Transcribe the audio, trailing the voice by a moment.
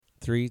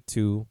3,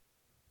 2,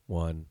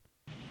 1.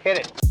 Hit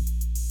it.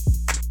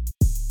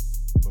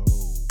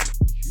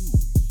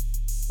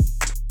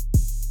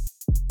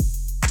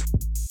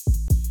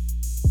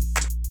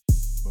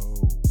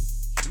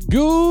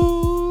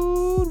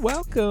 Good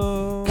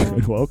welcome.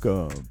 Good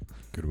welcome.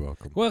 Good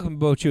welcome. Welcome to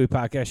Bo Chewy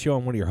Podcast Show.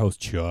 I'm one of your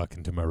hosts, Chuck,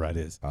 and to my right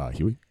is...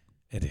 Huey.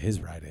 And to his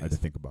right I had is...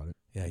 to think about it.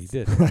 Yeah, you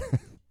did.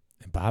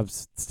 And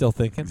Bob's still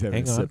thinking. He's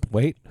having Hang a on. sip.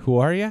 Wait, who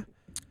are you?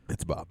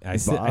 It's Bob. I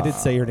did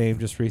say your name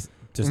just recently.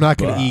 I'm not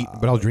going to Bob. eat,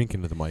 but I'll drink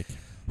into the mic.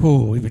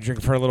 Ooh, we've been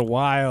drinking for a little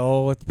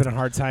while. It's been a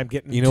hard time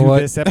getting You know to what?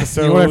 this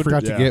episode. You know what I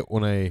forgot Yeah. to get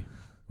when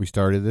we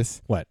started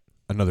this? What?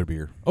 Another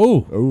beer.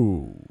 Oh,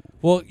 Oh.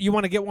 well, you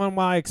want to get one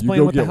while I You explain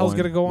go what the get hell's one.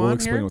 going to go We'll on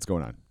explain here? what's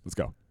going on. Let's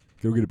go.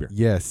 Go get a beer.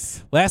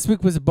 Yes. Last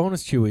week was a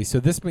bonus Chewy, so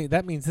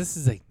that means this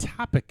is a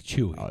topic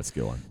Chewy. Oh, let's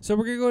go on. So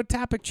we're gonna go to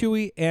topic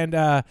Chewy, and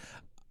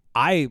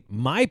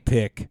my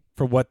pick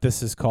for what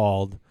this is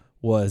called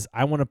was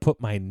I want to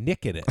put my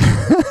Nick in it,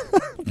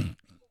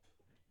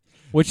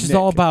 which is Nick.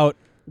 all about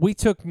we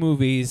took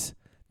movies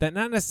that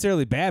not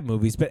necessarily bad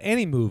movies, but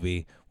any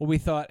movie where we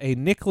thought a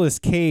Nicolas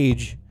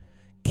Cage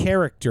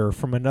character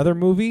from another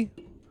movie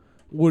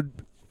would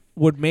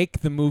make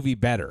the movie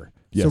better.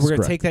 Yes, so we're gonna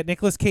correct. take that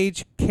Nicolas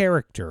Cage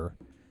character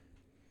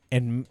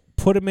and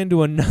put him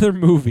into another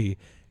movie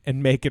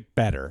and make it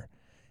better.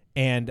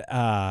 And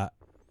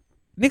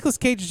Nicolas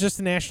Cage is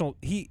just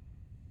he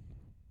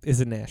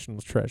is a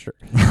national treasure.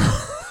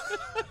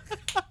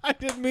 I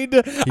didn't mean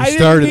to. He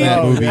started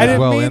that movie I as didn't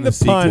well mean and the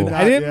the pun. sequel.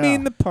 I didn't Yeah.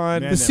 mean the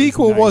pun. Man, The that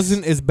sequel was nice.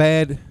 wasn't as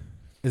bad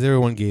as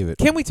everyone gave it.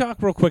 Can we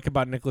talk real quick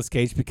about Nicolas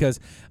Cage? Because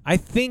I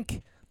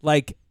think,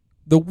 like,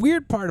 the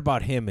weird part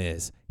about him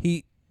is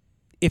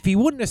if he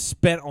wouldn't have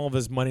spent all of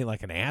his money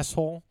like an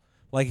asshole,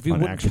 like if he On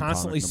wouldn't Action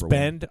constantly Comic number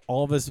spend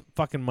all of his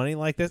fucking money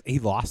like this, he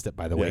lost it,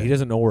 by the way. Yeah. He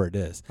doesn't know where it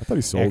is. I thought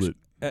he sold Action- it.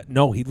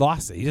 No, he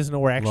lost it. He doesn't know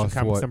where Lost what?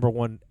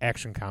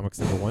 Action Comics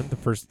number 1, the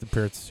first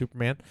appearance of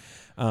Superman.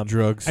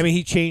 Drugs. I mean,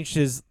 he changed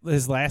his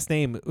last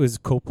name was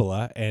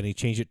Coppola, and he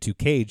changed it to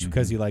Cage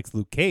because he likes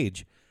Luke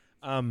Cage.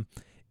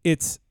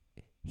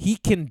 He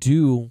can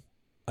do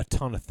a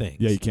ton of things.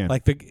 Yeah, he can.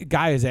 Like the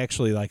guy is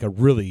actually like a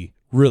really,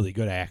 really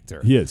good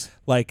actor. He is.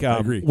 Like I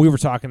agree. we were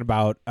talking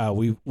about,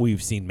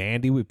 we've seen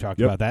Mandy. We've talked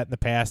Yep. about that in the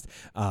past.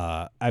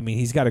 I mean,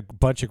 he's got a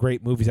bunch of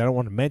great movies. I don't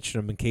want to mention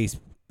them in case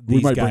We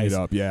these might guys bring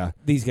it up, yeah.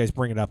 these guys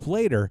bring it up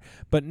later.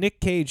 But Nick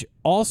Cage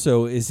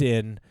also is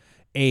in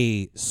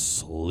a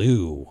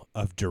slew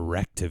of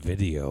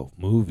direct-to-video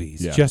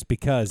movies Yeah. just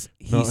because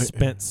he No,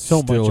 spent so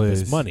much still of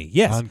his is money.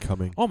 Yes.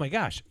 Oncoming. Oh my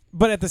gosh.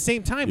 But at the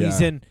same time,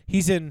 Yeah.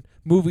 he's in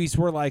movies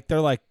where they're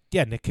like,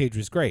 yeah, Nick Cage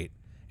was great,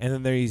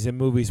 and then he's in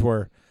movies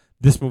where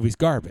this movie's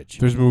garbage.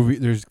 There's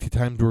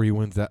times where he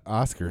wins that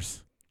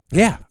Oscars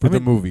Yeah, for I the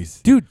mean,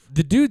 movies. dude,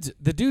 the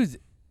dude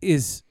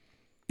is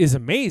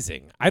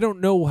amazing. I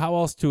don't know how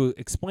else to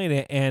explain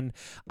it, and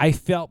I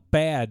felt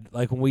bad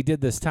like when we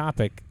did this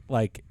topic,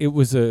 like it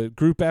was a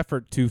group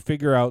effort to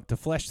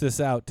flesh this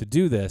out, to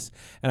do this,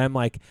 and I'm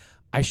like,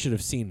 I should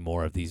have seen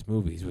more of these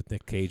movies with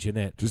Nick Cage in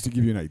it. Just to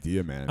give you an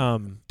idea, man.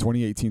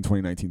 2018,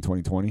 2019,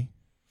 2020.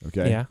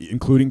 Okay. Yeah.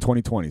 Including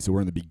 2020. So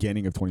we're in the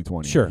beginning of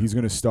 2020. Sure. He's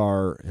going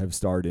to have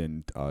starred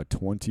in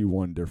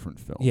 21 different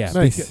films. Yeah,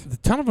 Nice. because a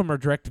ton of them are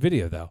direct to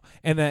video though,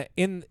 and that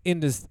in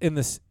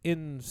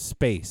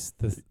space,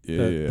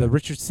 the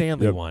Richard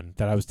Stanley Yep. one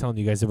that I was telling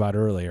you guys about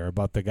earlier,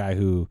 about the guy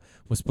who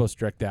was supposed to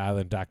direct The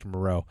Island, Dr.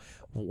 Moreau.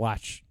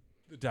 Watch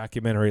the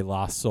documentary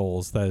Lost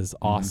Souls. That is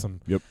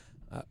awesome. Yep.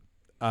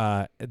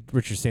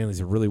 Richard Stanley's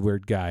a really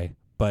weird guy,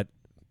 but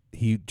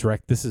he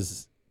directed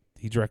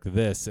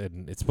this,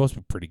 and it's supposed to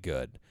be pretty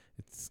good.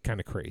 It's kind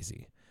of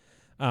crazy.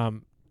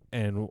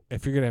 And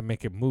if you're gonna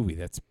make a movie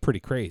that's pretty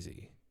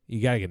crazy,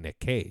 you gotta get Nick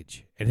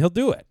Cage, and he'll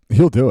do it.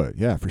 He'll do it.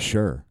 Yeah, for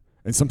sure.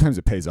 And sometimes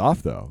it pays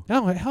off, though.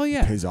 Oh hell It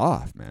yeah! pays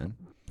off, man.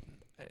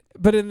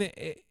 But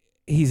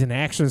he's an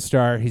action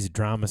star. He's a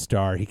drama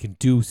star. He can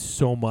do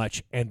so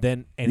much, and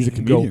He's he a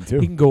can go. comedian, too.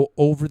 He can go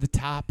over the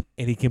top,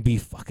 and he can be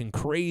fucking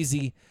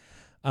crazy.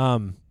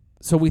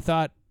 So we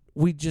thought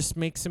we'd just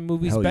make some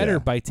movies Hell better yeah.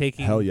 by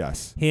taking Hell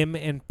yes. him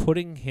and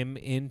putting him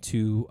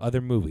into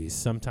other movies.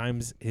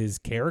 Sometimes his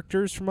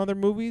characters from other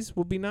movies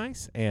will be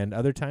nice, and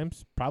other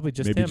times probably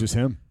just Maybe him. just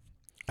him.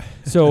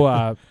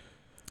 So,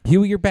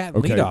 Huey, you're batting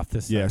Okay. lead off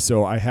this Yeah, time.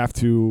 so I have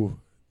to.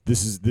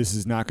 This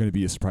is not going to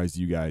be a surprise to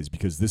you guys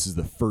because this is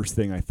the first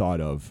thing I thought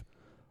of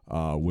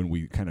when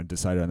we kind of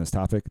decided on this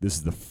topic. This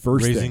is the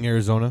first Raising thing.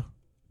 Arizona.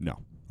 No,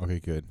 Okay,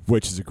 good.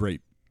 which is a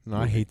great. No,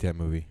 I hate that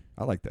movie.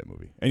 I like that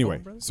movie. Anyway,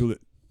 brother? so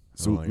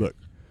don't like it. look,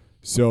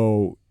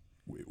 so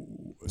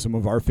some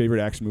of our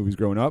favorite action movies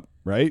growing up,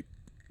 right?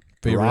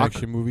 Favorite Rock.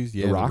 action movies?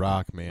 Yeah, The The Rock,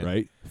 Rock, man.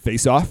 Right?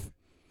 Face Off.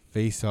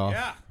 Face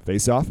Off.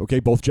 Face Off. Okay,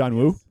 both John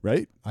Woo,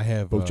 right? I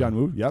have Both John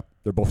Woo. Yep,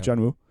 they're both yeah.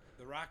 John Woo.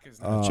 The Rock is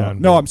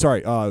No, I'm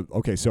sorry.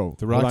 Okay, so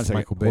The hold on a Rock's second.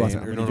 Michael Hold on a Bay,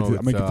 second. or I'm no, gonna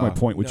no, get to my it's,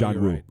 point with no, John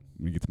you're Woo. right.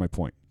 Let me get to my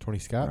point. Tony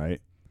Scott. All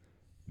right.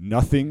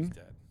 Nothing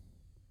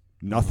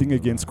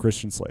against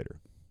Christian Slater.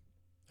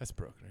 That's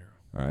Broken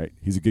Arrow. All right.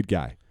 He's a good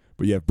guy.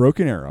 But you have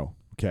Broken Arrow.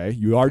 Okay,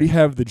 you already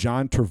have the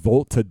John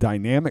Travolta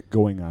dynamic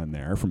going on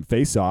there from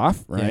Face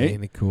Off, right? Yeah,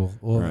 ain't it cool?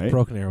 Well, Right.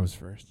 Broken Arrow was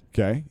first.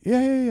 Okay,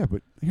 yeah.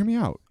 But hear me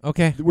out.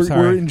 Okay, We're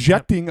sorry.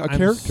 injecting a I'm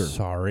character.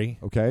 Sorry,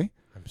 Okay,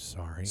 I'm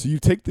sorry. so you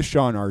take the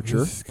Sean Archer,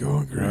 This is going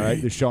all great.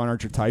 right, the Sean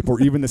Archer type, or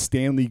even the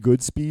Stanley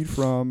Goodspeed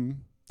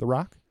from The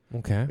Rock,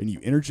 Okay. and you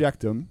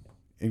interject him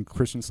in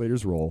Christian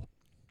Slater's role.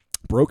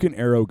 Broken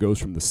Arrow goes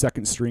from the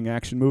second string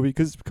action movie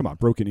because come on,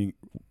 Broken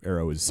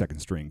Arrow is second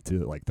string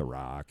to like The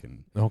Rock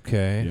and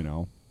Okay. you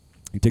know.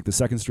 You take the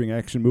second string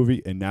action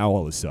movie, and now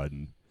all of a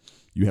sudden,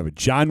 you have a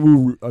John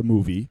Woo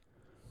movie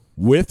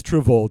with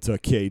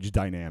Travolta Cage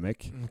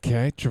dynamic,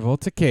 Okay.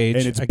 Travolta Cage.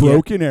 and it's again,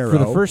 Broken Arrow for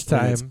the first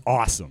and it's time,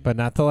 awesome. but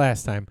not the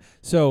last time.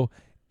 So,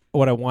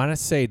 what I want to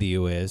say to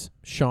you is,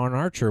 Sean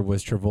Archer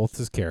was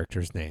Travolta's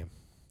character's name.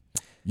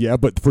 Yeah,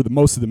 but for the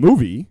most of the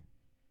movie,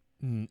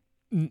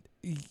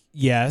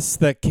 Yes,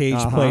 that Cage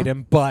played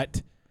him,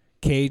 but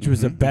Cage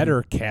was a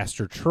better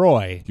Castor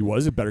Troy he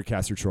was a better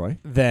Castor Troy.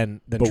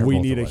 than But Travolta we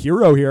need a was.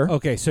 hero here.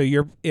 Okay, so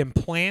you're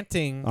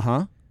implanting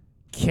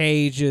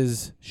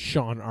Cage's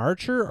Sean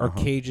Archer or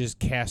Cage's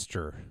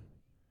Castor?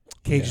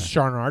 Cage's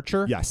Sean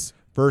Archer? Yes.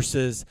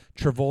 Versus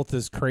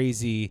Travolta's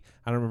crazy,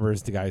 I don't remember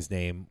the guy's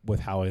name,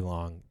 with Howie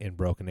Long in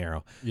Broken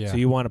Arrow. Yeah. So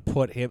you want to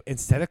put him,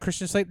 instead of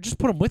Christian Slater, just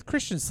put him with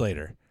Christian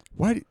Slater.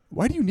 Why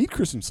do you need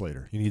Christian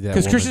Slater? You need that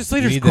 'Cause woman. Christian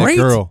Slater's you need great.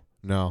 That girl.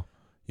 No.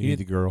 You You need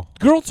the girl.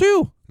 Girl,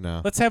 too.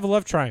 No. Let's have a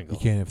love triangle.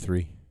 You can't have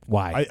three.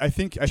 Why? I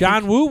think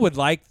John Woo would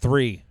like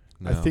 3.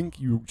 No. I think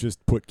you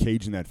just put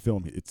Cage in that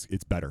film.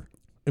 It's better.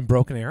 In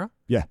Broken Arrow?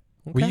 Yeah.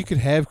 Okay. Well, you could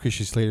have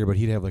Christian Slater, but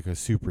he'd have like a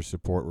super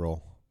support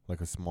role,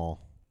 like a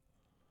small.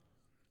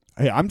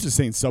 Hey, I'm just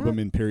saying sub him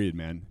in. Period,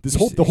 man. The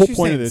whole You're point of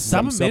saying this is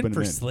I'm sub him subbing in for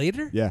him in.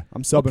 Slater? Yeah,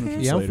 I'm subbing him Okay.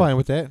 for Yeah, Slater. I'm fine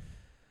with that.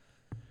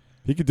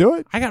 He could do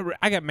it. I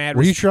got mad.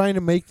 Were you trying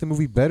to make the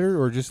movie better,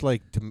 or just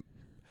like to,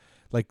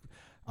 like?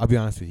 I'll be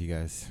honest with you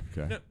guys.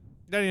 Okay. No,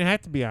 don't even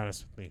have to be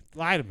honest with me.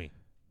 Lie to me.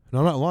 No,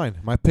 I'm not lying.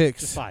 My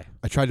picks. Just lie.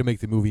 I tried to make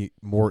the movie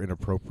more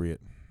inappropriate.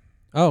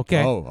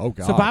 Okay. Oh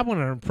God. So Bob went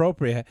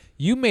inappropriate.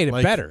 You made it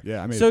Like- better.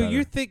 Yeah, I made it so better.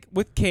 you think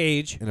with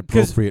Cage,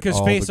 Inappropriate because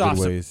all Face the good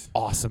Off's an ways.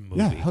 awesome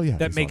movie. Yeah, hell yeah.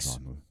 That Face makes Off's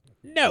awesome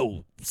movie.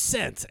 no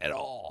sense at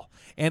all.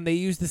 And they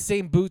used the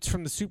same boots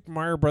from the Super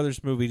Mario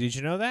Brothers movie. Did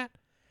you know that?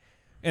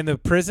 In the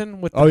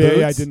prison with the Oh boots.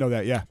 yeah, I did know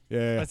that. Yeah.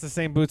 That's the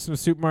same boots from the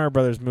Super Mario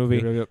Brothers movie.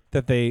 Yep.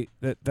 That The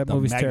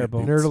movie's magnet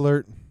terrible. boots. Nerd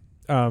alert.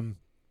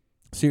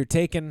 So you're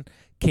taking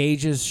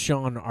Cage's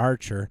Sean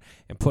Archer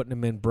and putting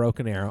him in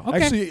Broken Arrow.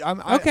 Okay. Actually,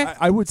 Okay.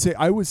 I would say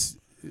I was.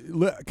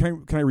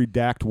 Can I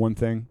redact one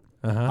thing?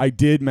 Uh-huh. I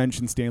did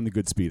mention Stanley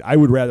Goodspeed. I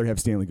would rather have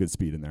Stanley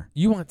Goodspeed in there.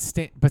 You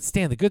want but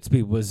Stanley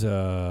Goodspeed was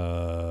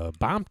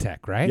bomb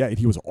tech, right? Yeah, and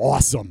he was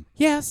awesome.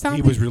 Yeah, Stanley.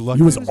 He was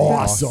reluctant. He was to be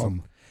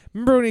awesome.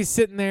 Remember when he's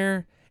sitting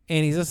there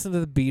and he's listening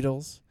to the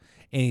Beatles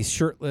and he's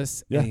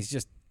shirtless Yeah. and he's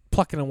just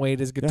plucking away at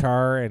his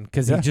guitar and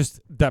because he Yeah. just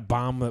that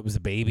bomb that was a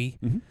baby.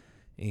 Mhm.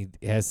 And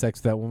he has sex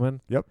with that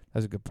woman. Yep. That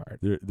was a good part.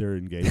 They're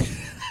engaged.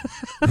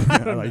 I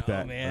I like know,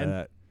 that.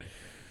 man.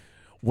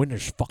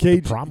 Winners fuck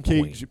the prom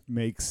Cage queen.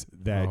 makes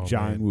that Oh,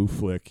 John man. Woo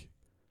flick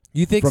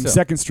You think from so?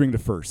 second string to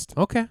first.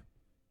 Okay.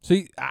 So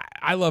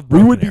I love. We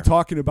Broken would be Arrow.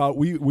 talking about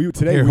we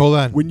today. Here, hold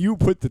on. When you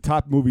put the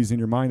top movies in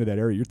your mind of that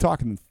area, you're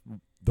talking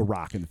The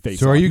Rock in the face.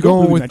 So Off. are you don't going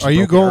really with? mention Are you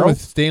Broken going Arrow? with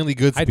Stanley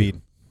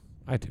Goodspeed?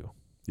 I do.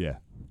 Yeah.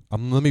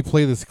 Let me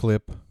play this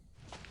clip.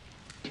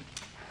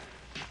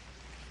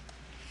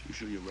 You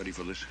sure you're ready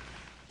for this?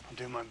 I'll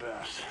do my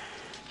best.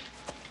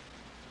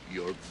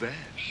 Your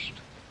best.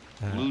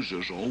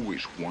 Losers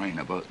always whine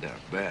about their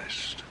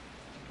best.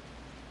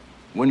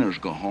 Winners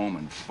go home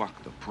and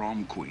fuck the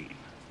prom queen.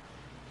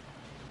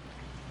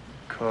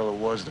 Carla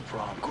was the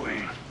prom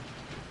queen.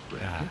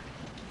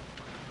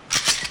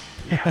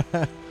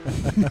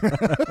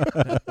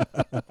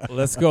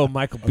 Let's go,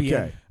 Michael Bean.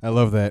 Okay. I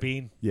love that.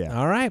 Bean. Yeah.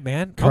 All right,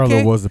 man. Carla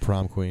okay. was the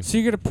prom queen. So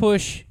you're gonna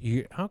push.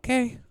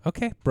 Okay.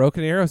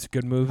 Broken Arrow's a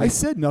good movie. I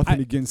said nothing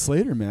against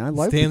Slater, man. I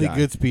like Stanley the guy.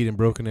 Goodspeed and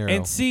Broken Arrow.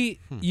 And see,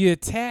 you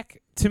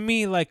attack to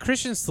me like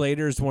Christian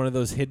Slater is one of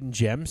those hidden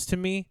gems to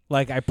me.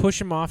 Like I push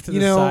him off to you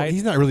the know, side.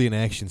 he's not really an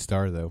action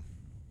star though.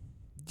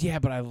 Yeah,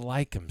 but I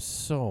like him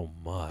so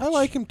much. I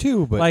like him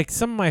too, but like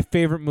some of my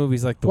favorite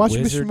movies, like The watch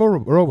Wizard.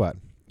 Mr. Robot.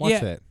 Watch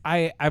yeah,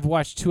 that. I've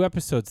watched 2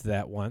 episodes of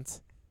that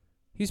once.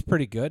 He's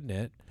pretty good in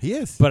it. He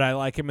is. But I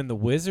like him in The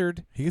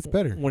Wizard. He gets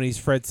better. When he's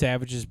Fred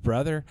Savage's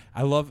brother.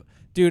 I love...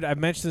 Dude, I've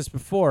mentioned this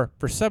before.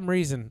 For some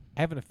reason,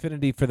 I have an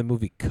affinity for the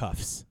movie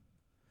Cuffs.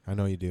 I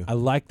know you do. I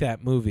like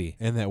that movie.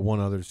 And that one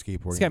other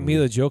skateboarding. It's got movie.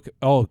 Mila Jokic.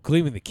 Oh,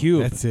 Gleaming the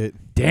Cube. That's it.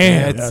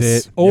 Damn. That's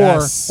Yes. it.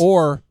 Yes.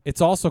 Or it's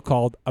also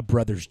called A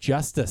Brother's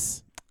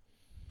Justice.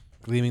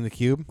 Gleaming the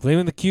Cube.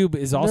 Gleaming the Cube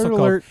is also Nerd called.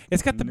 alert.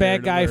 It's got the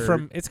bad Nerd guy alert.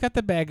 from. It's got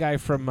the bad guy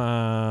from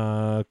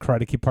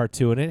Karate Kid Part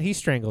 2 in it. He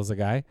strangles a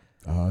guy.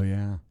 Oh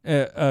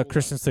yeah.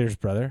 Christian Slater's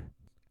brother.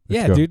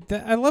 Let's yeah, go. dude.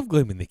 I love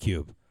Gleaming the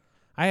Cube.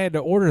 I had to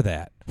order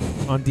that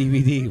on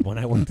DVD when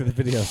I went to the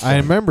video store. I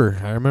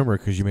remember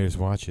because you made us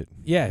watch it.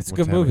 Yeah, it's a one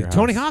good time at movie. your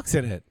Tony house. Hawk's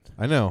in it.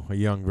 I know,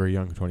 very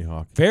young Tony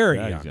Hawk. Very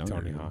Yeah, young he's younger,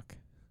 Tony yeah. Hawk.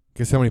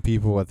 Guess how many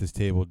people at this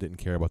table didn't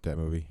care about that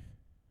movie?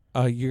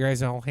 You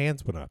guys all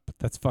hands went up.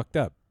 That's fucked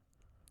up.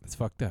 That's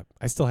fucked up.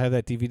 I still have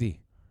that DVD.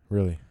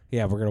 Really?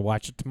 Yeah, we're gonna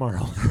watch it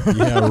tomorrow.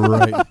 Yeah,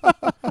 right.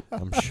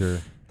 I'm sure.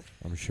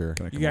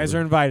 Can I You come guys over?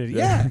 are invited.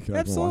 Yeah, Can I come watch?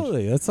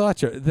 absolutely. Let's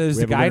watch it. There's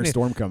We a have guy. winter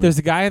storm coming. There's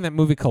a guy in that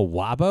movie called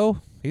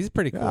Wabo. He's a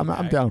pretty cool. Yeah, I'm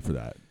guy. down for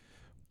that.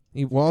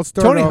 Well, I'll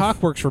start Tony off.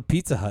 Hawk works for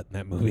Pizza Hut in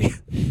that movie.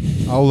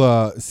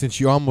 I'll since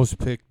you almost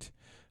picked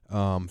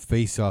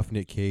Face Off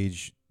Nick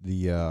Cage,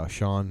 the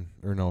Sean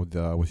or no,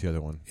 the what's the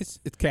other one? it's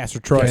Castor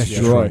Troy. Castor yeah.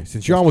 Troy. Troy.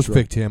 Since you Castor almost Troy.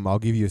 picked him, I'll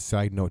give you a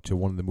side note to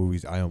one of the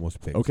movies I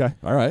almost picked. Okay.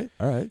 All right.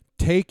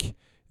 Take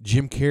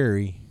Jim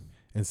Carrey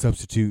and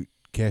substitute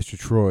Castor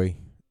Troy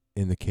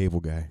in The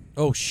Cable Guy.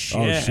 Oh shit!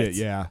 Oh shit!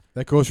 Yeah.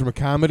 That goes from a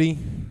comedy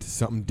to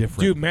something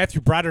different. Dude,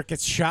 Matthew Broderick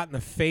gets shot in the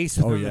face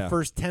within yeah. the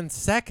first 10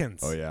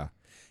 seconds. Oh yeah.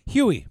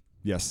 Huey,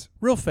 Yes.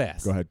 real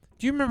fast. Go ahead.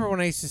 Do you remember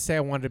when I used to say I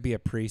wanted to be a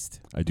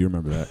priest? I do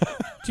remember that.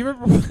 Do you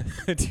remember?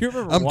 Do you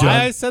remember I'm why done.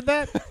 I said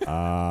that?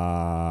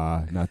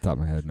 Not top of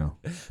my head. No.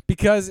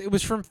 Because it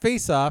was from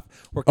Face Off,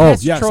 where Oh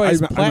Castor yes.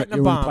 Troy's I remember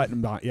platinum bomb,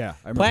 Platinum bomb. Yeah.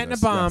 I remember planting a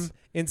this, bomb yes.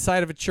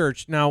 inside of a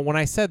church. Now, when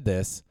I said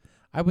this,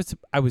 I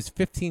was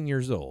 15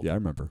 years old. Yeah, I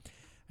remember.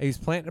 He's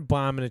planting a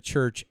bomb in a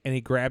church, and he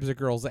grabs a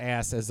girl's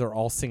ass as they're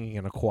all singing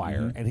in a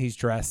choir, and he's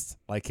dressed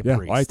like a Yeah.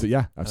 priest. Yeah.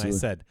 And Absolutely.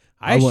 I said,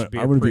 I should be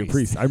a want to priest. be a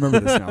priest. I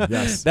remember this now.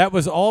 Yes. That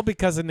was all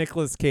because of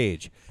Nicolas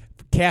Cage.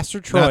 Castor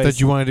Troy. Not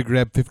that you wanted to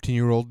grab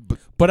 15-year-old,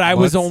 but I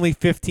was butts? only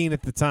 15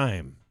 at the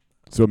time.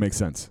 So it makes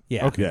sense.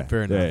 Yeah. Okay, Yeah.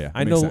 fair enough. Yeah.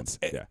 I It makes know sense.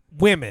 Yeah.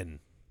 women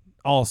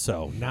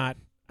also. Not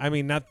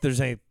that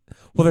there's any.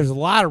 Well, there's a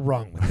lot of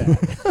wrong with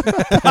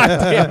that. God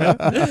damn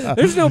it.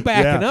 There's no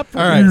backing Yeah. up for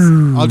All right,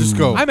 this. I'll just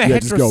go. I'm a Yeah,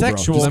 just go, bro.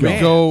 heterosexual Just Let go. me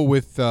man. go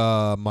with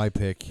my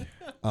pick.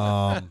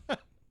 I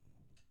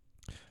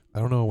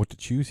don't know what to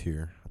choose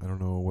here. I don't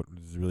know what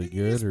is really Did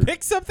you good. just Or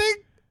pick something?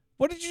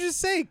 What did you just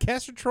say?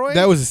 Castor Troy?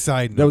 that was a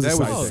side note. That was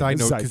a a side side thing.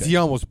 note Side because thing. he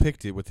almost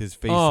picked it with his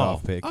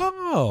face-off pick.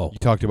 Oh. You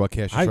talked about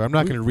Castor I- Troy. I'm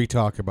not going to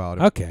re-talk about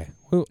it, Okay.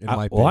 Well, In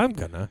my well, pick. I'm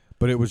gonna.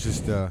 but it was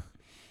just. Are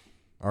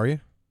you?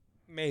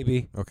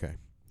 Maybe. Okay.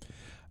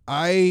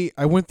 I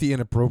went the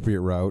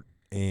inappropriate route,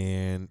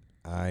 and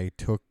I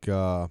took.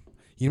 You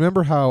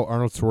remember how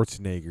Arnold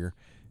Schwarzenegger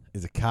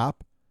is a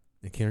cop,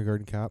 a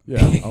kindergarten cop?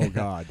 Yeah. Oh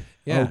God.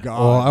 Yeah. Oh God.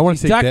 Well, I want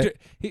to take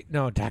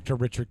that. Dr.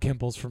 Richard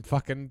Kimball's from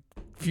fucking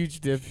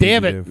Fugitive.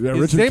 Damn it. Fugitive. Yeah,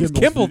 His Richard name's Kimball's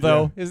Kimball, the-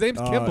 though. yeah. His name's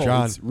Kimball.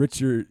 John. It's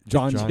Richard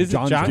John. John- Is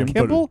it John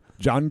Kimball?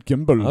 John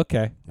Kimball.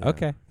 Okay. Yeah.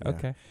 Okay. Yeah.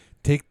 Okay.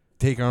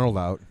 Take Arnold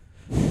out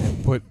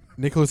and put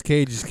Nicolas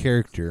Cage's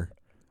character,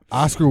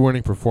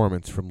 Oscar-winning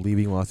performance from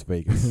Leaving Las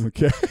Vegas,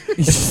 Okay.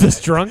 He's just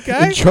this drunk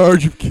guy? in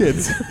charge of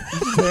kids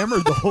He's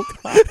hammered the whole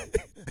time.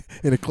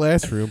 in a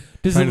classroom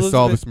Does trying to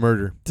solve Elizabeth- this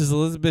murder. Does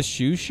Elizabeth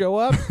Shue show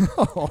up? In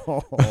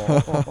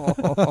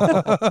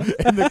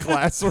the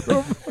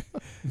classroom.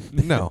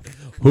 No.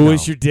 Who No.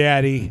 is your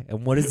daddy,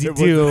 and what does he What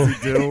do? does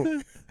he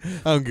do?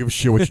 I don't give a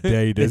shit what your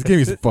daddy does. Give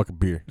me some fucking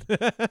beer.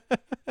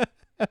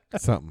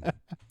 Something.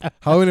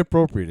 How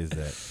inappropriate is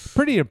that?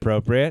 Pretty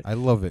appropriate. I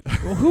love it.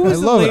 Well, who I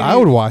was the love it. lady- I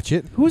would watch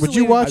it. Who's Would the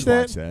you lady- watch I'd that?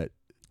 watch that.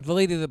 The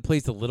lady that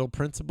plays the little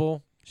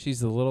principal.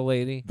 She's the little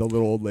lady. The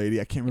little old lady.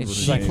 I can't remember.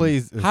 She's her like- name.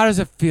 Plays. How does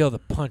it feel to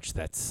punch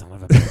that son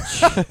of a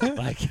bitch?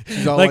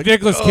 like, all like like,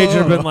 Nicolas Cage would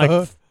have been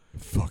like,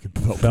 Fucking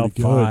felt felt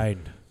pretty good.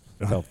 fine.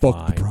 I Felt fucked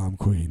fine. the prom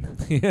queen.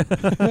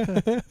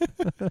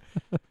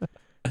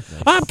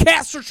 I'm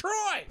Castor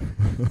Troy.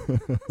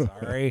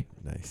 Sorry.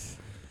 Nice.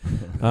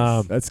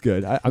 That's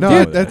good. I'm No, down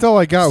with that's that. all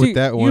I got See, with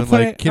that you one.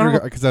 play- Like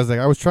kindergarten, because I was like,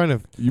 I was trying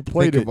to You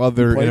played think it. of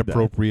other You played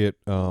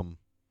that.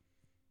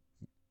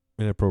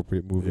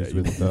 inappropriate movies Yeah,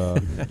 you-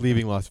 with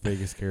Leaving Las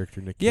Vegas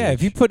character Nick Cage. Yeah,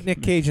 if you put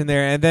Nick Cage in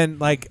there, and then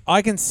like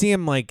I can see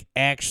him like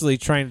actually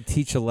trying to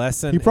teach a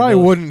lesson. He probably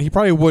wouldn't. He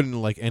probably wouldn't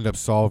like end up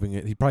solving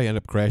it. He'd probably end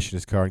up crashing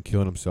his car and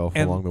killing himself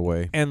And- along the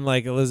way. And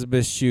like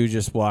Elizabeth Shue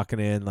just walking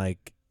in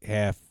like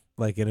half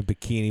like in a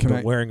bikini Can but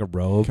I- wearing a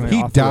robe. can I He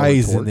offer a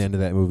dies in retort? the end of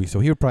that movie, so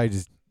he would probably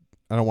just.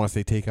 I don't want to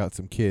say take out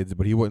some kids,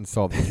 but he wouldn't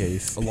solve the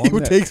case. Along He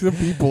would that- take some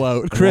people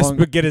out. Chris Along-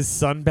 would get his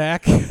son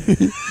back.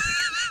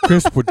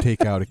 Chris would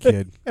take out a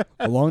kid.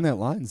 Along that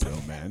lines, though,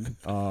 man,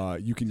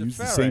 you can It's a use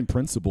the ferret. same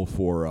principle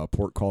for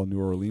Port Call New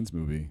Orleans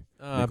movie.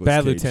 Nicolas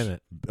Bad Cage.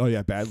 Lieutenant. Oh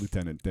yeah, Bad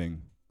Lieutenant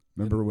thing.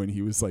 Remember when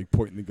he was like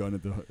pointing the gun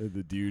at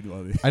the dude?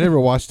 While they, I never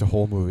watched the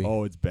whole movie.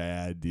 oh, it's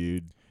bad,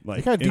 dude.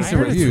 Like got I decent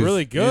heard it's reviews.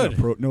 really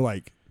good. No,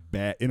 like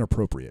bad,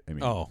 inappropriate. I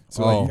mean, Oh.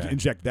 so Oh. like, you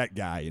inject that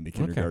guy into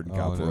kindergarten Oh,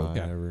 cop no, world.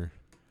 I never.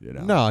 You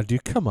know? No,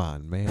 dude, come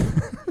on,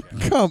 man.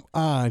 Come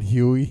on,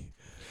 Huey.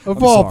 Of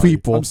I'm all sorry.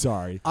 people, I'm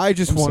sorry. I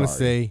just I'm want to sorry.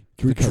 say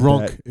Can we the cut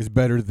drunk that? is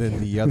better than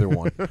the other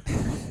one.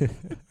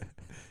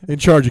 In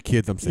charge of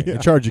kids, I'm saying. Yeah.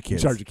 In charge of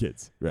kids. In charge of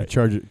kids, In right?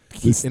 charge of,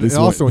 This- and this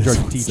also one- in charge this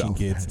of one teaching sounds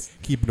kids,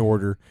 fast. keeping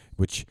order,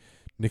 which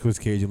Nicolas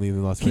Cage and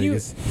Leaving Las Can you-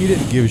 Vegas, he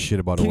didn't give a shit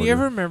about Can order. you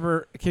ever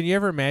remember? Can you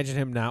ever imagine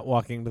him not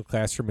walking to the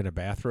classroom in a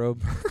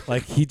bathrobe?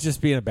 Like he'd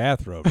just be in a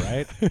bathrobe,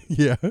 right?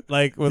 yeah.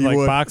 Like with He like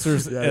would.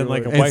 boxers Yeah, he and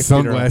like a would. white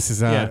And beater.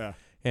 sunglasses on. Yeah.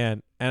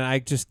 And I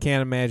just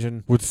can't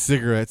imagine. With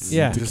cigarettes.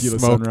 Yeah. And just Tequila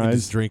smoking and sunrise.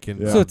 just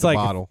drinking. Yeah. So it's the like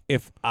bottle.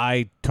 if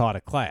I taught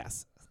a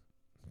class.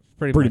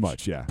 Pretty Pretty much.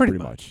 much, yeah. Pretty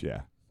Pretty much. much,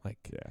 yeah. Like,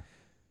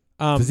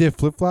 Yeah. Does he have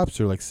flip flops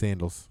or like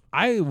sandals?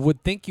 I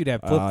would think you'd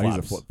have flip flops. He's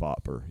a flip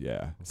flopper.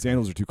 Yeah.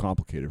 Sandals are too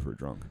complicated for a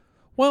drunk.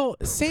 Well,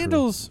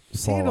 sandals.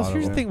 Fall out of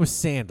Here's the them. thing with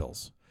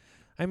sandals.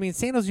 I mean,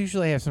 sandals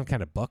usually have some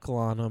kind of buckle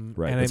on them,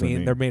 Right, and I that's what I mean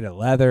mean. they're made of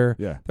leather.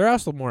 Yeah. They're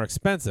also more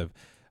expensive.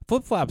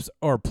 Flip flops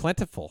are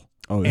plentiful.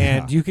 Oh,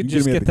 And yeah. you can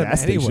just at get the them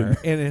gas anywhere.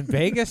 station. And in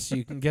Vegas,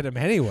 you can get them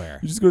anywhere.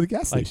 You just go to the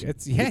gas Like station.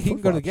 it's Get you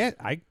can go to flip-flops.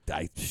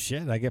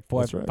 get. I get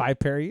That's right. 5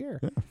 pair a year.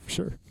 Yeah, for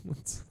sure.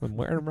 I'm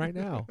wearing them right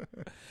now.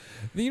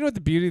 You know what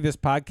the beauty of this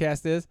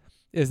podcast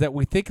is that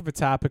we think of a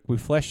topic, we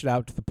flesh it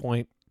out to the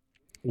point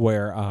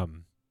where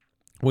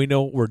we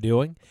know what we're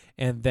doing,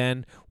 and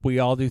then we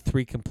all do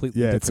 3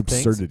 completely Yeah, it's different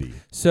things. absurdity.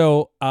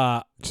 So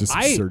Just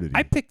absurdity.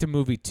 I picked a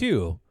movie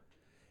too,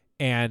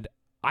 and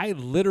I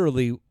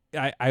literally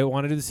I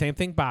want to do the same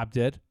thing Bob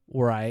did,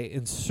 where I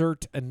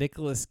insert a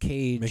Nicolas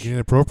Cage Making it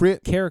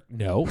inappropriate? character.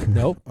 No.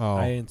 Oh.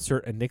 I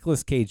insert a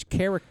Nicolas Cage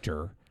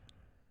character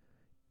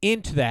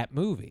into that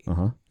movie.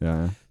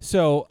 Yeah.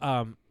 So,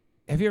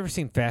 have you ever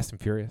seen Fast and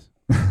Furious?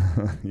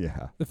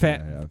 Yeah.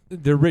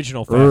 The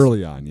original Fast.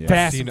 Early on, yeah.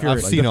 Fast I've and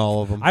Furious. seen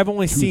all of them. I've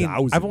only seen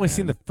 2000,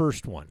 seen man. the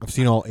first one, I've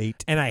seen all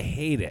 8. and I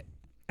hate it.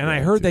 And Yeah, I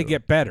heard they too.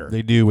 get better.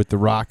 They do with The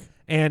Rock.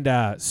 And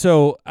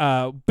so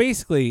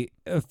basically,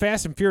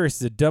 Fast and Furious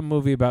is a dumb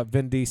movie about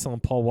Vin Diesel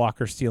and Paul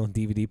Walker stealing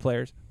DVD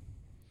players.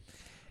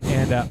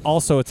 And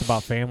also, it's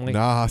about family.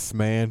 Nas,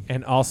 man.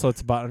 And also,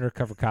 it's about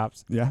undercover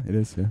cops. Yeah, it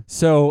is. Yeah.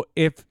 So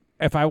if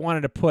I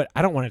wanted to put,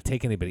 I don't want to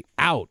take anybody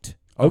out.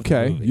 of the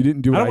Okay, movie. you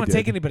didn't do what I don't I want to did.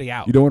 take anybody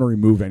out. You don't want to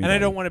remove anything. And I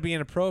don't want to be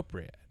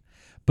inappropriate.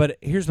 But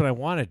here's what I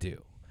want to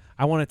do.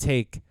 I want to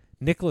take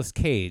Nicolas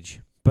Cage,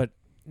 but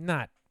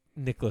not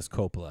Nicolas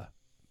Coppola.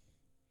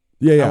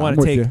 Yeah, I want I'm to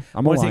with take. you.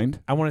 I'm aligned.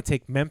 I want to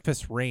take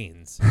Memphis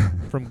Reigns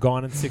from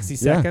Gone in 60 Yeah.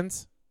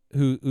 Seconds,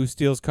 who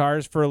steals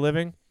cars for a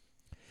living,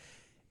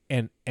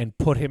 and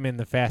put him in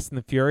the Fast and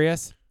the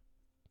Furious.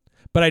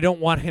 But I don't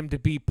want him to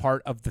be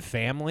part of the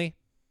family.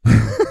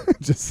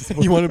 Just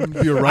You want him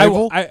to be a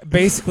rival?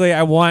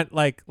 I want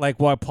like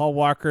while Paul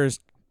Walker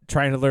is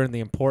trying to learn the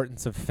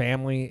importance of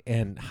family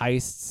and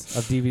heists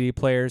of DVD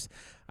players,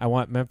 I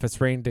want Memphis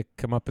Reign to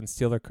come up and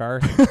steal their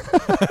cars.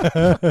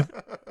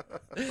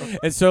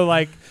 And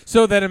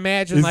so then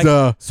imagine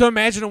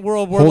imagine a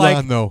world where Hold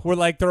on, though. where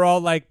like they're all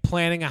like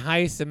planning a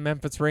heist and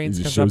Memphis Reigns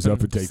He just comes shows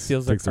up up and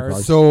steals their takes their cars.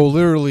 cars. So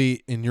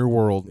literally, in your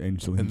world,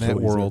 Angelina in that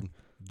Jolie's world,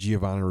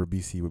 Giovanna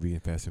Ribisi would be in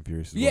Fast and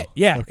Furious as Yeah, well.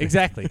 yeah, Okay.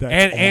 exactly. That's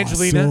And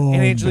Angelina awesome.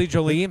 and Angelina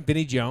Jolie and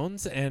Vinny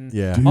Jones and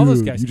Yeah. Dude, all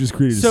those guys. You just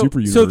created a so super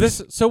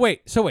universe. so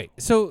wait.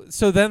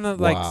 So then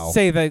Wow.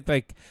 say that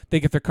they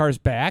get their cars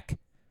back,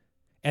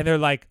 and they're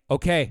like,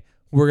 okay,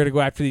 we're gonna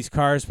go after these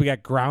cars. We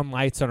got ground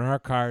lights on our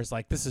cars.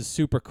 Like, this is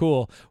super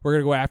cool. We're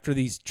gonna go after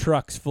these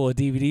trucks full of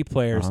DVD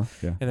players.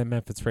 Yeah. And then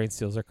Memphis Reigns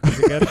steals their cars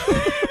again.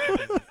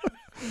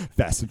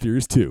 Fast and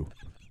Furious 2.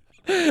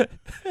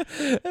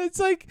 It's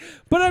like,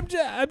 but I'm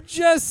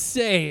just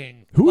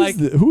saying. Who like,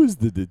 is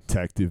the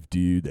detective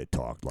dude that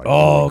talked like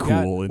oh, really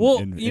God. cool? Well,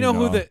 and, you know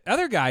who the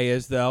other guy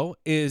is though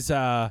is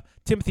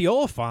Timothy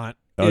Oliphant.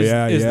 Oh is,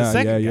 yeah, is yeah, the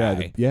second yeah,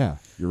 guy. yeah.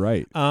 You're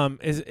right.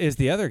 Is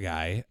the other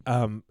guy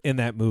in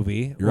that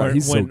movie? You're right, where-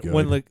 he's so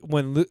when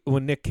good.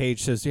 when Nick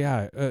Cage says,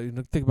 "Yeah,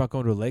 think about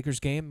going to a Lakers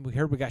game." We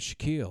heard we got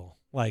Shaquille.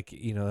 Like,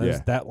 that was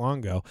Yeah. that long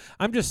ago.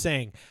 I'm just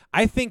saying.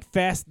 I think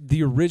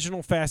the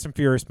original Fast and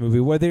Furious movie,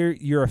 whether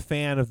you're a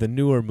fan of the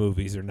newer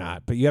movies or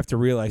not, but you have to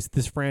realize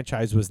this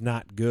franchise was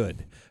not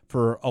good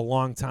for a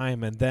long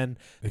time, and then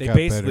It they got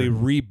basically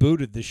better.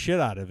 rebooted the shit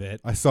out of it.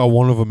 I saw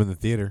one of them in the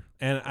theater.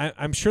 And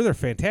I'm sure they're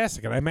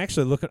fantastic, and I'm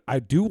actually looking. I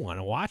do want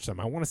to watch them.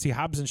 I want to see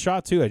Hobbs and Shaw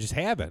too. I just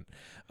haven't.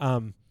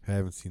 I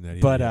haven't seen that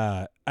either. But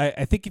yet.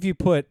 I think if you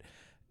put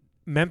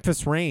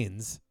Memphis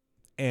Reigns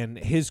and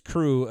his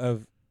crew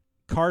of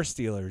car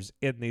stealers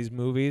in these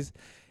movies,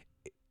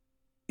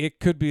 it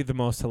could be the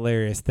most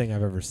hilarious thing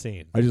I've ever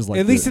seen. I just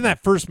like At least in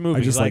that first movie.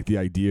 I just like the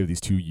idea of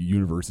these two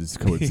universes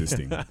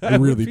coexisting. I That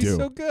would really be do.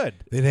 so good.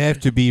 They'd have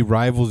to be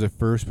rivals at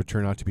first, but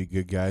turn out to be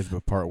good guys,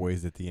 but part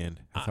ways at the end.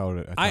 That's how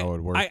it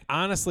would work. I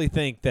honestly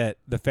think that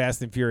the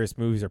Fast and Furious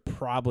movies are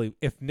probably,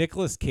 if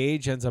Nicolas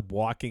Cage ends up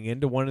walking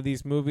into one of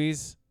these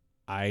movies,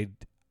 I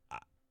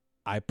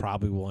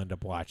probably will end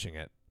up watching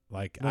it.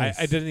 Like, Nice.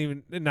 I didn't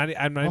even I'm not I'll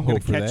even going hope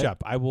to for catch that.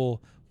 up. I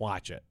will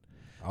watch it.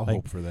 I'll like,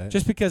 hope for that.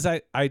 Just because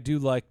I do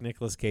like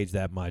Nicolas Cage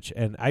that much,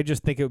 and I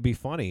just think it would be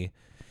funny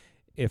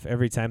if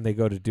every time they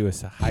go to do a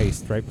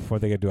heist, right before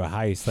they go to do a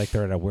heist, like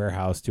they're at a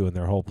warehouse doing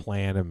their whole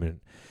plan,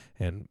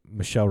 and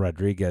Michelle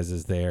Rodriguez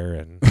is there,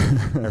 and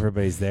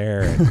everybody's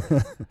there,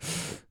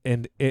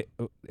 and I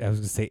was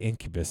gonna say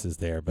Incubus is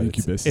there, but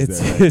Incubus it's is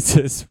there, right? it's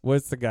just,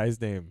 what's the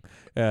guy's name?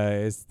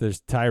 There's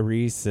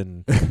Tyrese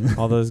and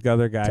all those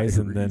other guys,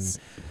 and then Tyrese.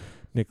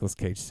 Nicolas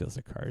Cage steals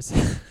their cars.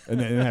 And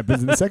then it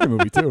happens in the second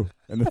movie too,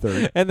 and the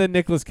third. And then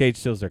Nicolas Cage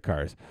steals their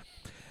cars.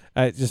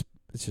 It's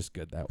just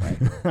good that way.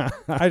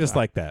 I just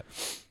like that,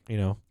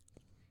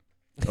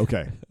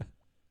 Okay.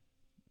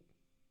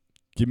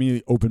 Give me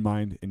an open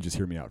mind and just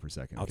hear me out for a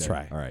second. I'll okay?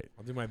 try. All right.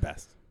 I'll do my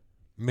best.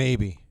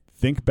 Maybe.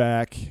 Think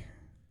back.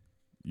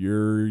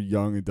 You're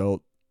young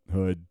adult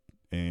Hood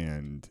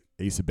and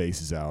Ace of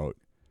Base is out,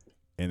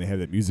 and they have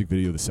that music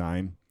video, The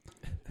Sign.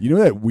 You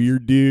know that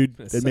weird dude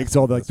that makes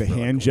all the really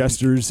hand cool.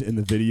 gestures in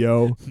the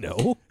video?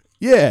 No.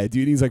 Yeah,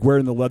 dude. He's like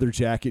wearing the leather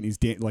jacket, and he's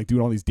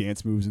doing all these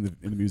dance moves in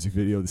the music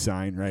video, The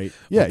Sign, right?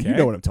 Yeah, you Okay.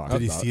 know what I'm talking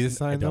Did he about. see the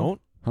sign? I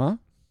don't. Huh?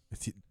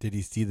 Did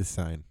he see the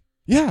sign?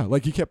 Yeah,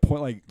 like he kept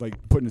like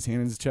putting his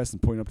hand in his chest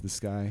and pointing up to the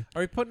sky.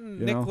 Are we putting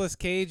You know? Nicolas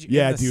Cage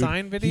Yeah, in the dude.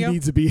 Sign video? He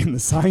needs to be in the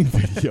Sign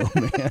video,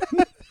 man.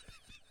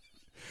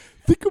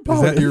 Think about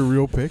Is that it. your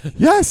real pick?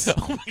 Yes.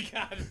 Oh my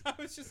god! I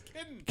was just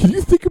kidding. Can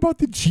you think about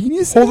the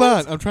genius? Hold in on,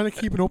 it? I'm trying to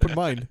keep an open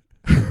mind.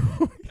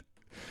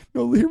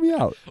 No, hear me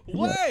out. Hear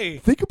me out.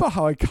 Why? Think about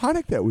how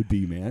iconic that would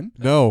be, man.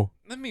 No.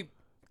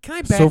 Can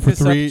I back So for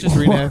this up? Just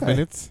 3.5 Why?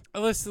 minutes.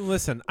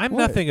 listen. I'm What?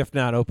 nothing if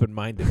not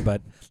open-minded,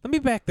 but let me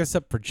back this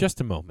up for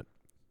just a moment.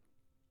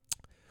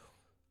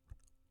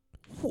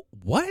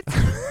 What?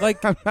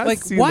 Like, I'm not like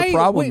seeing why? the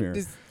problem wait, here.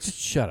 just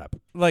shut up.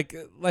 Like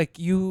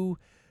you,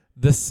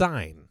 The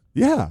Sign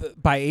Yeah.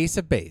 by Ace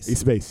of Base.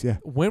 Ace of Base, yeah.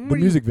 When The were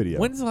music you, video.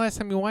 When's the last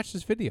time you watched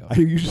this video? I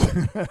usually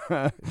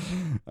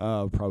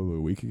probably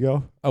a week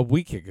ago. A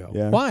week ago.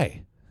 Yeah.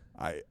 Why?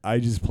 I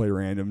just play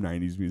random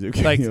 90s music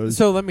Like, videos.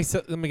 so let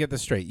me get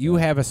this straight. You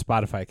have a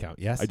Spotify account,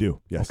 yes? I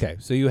do. Yes. Okay,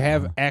 so you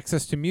have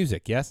access to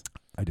music, yes?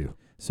 I do.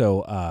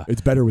 So,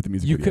 It's better with the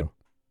music you video.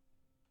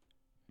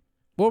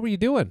 what were you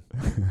doing?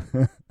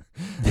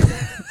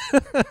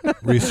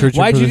 Researching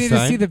Why'd for you the need sign?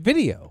 to see the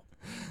video?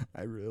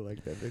 I really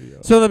like that video.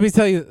 So let me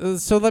tell you.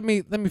 So let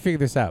me figure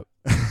this out.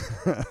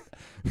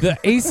 The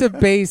Ace of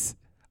Base.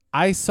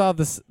 I saw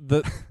this.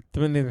 The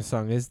name of the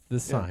song is The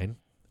Sign.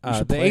 You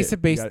should The play Ace it.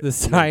 of Base. You gotta- The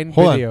Sign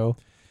Hold on. video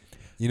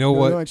You know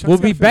what? Chuck's will be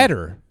gotta finish.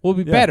 better. Will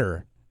be Yeah.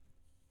 better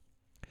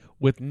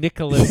with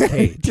Nicolas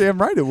Cage. Damn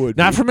right it would.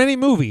 Not be. from any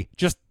movie.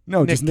 Just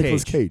No, Nick just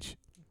Nicolas Cage.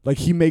 Like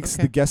he makes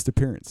Okay. the guest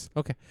appearance.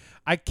 okay.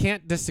 I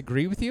can't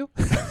disagree with you,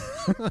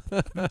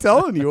 I'm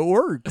telling you, it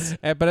works.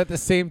 but at the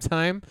same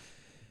time,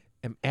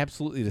 I'm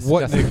absolutely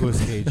What disgusted.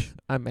 Nicolas Cage?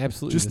 I'm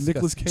absolutely Just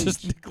Nicolas disgusted.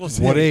 Cage. Just Nicolas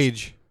What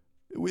Cage.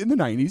 age? In the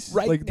 90s,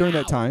 Right like during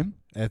now. that time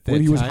At that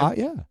when he was time? hot,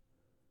 yeah.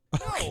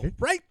 No,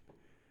 right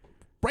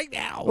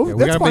now. Oh, Okay, we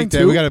that's gotta fine make that.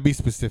 too. We gotta be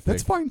specific.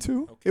 That's fine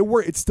too.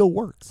 It still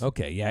works.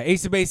 Okay, yeah.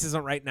 Ace of Base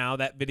isn't right now.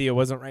 That video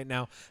wasn't right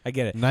now. I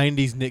get it.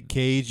 90s Nick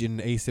Cage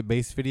in Ace of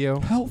Base video.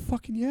 Hell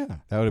fucking yeah.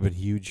 That would have been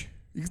huge.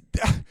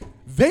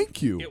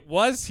 Thank you. It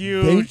was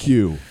huge. Thank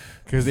you.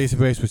 Because Ace of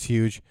Base was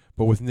huge,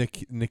 but with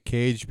Nick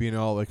Cage being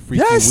all like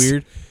freaky Yes!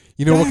 weird,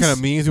 you know what Yes! kind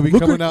of memes will be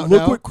Look coming what, out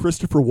look now? what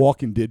Christopher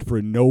Walken did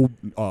for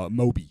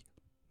Moby.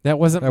 That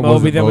wasn't That Moby.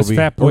 wasn't That was Moby.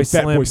 Fat Or Boy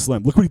Fat Slim. Boy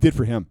Slim. Look what he did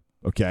for him.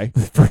 Okay.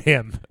 For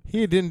him.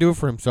 He didn't do it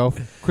for himself.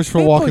 Christopher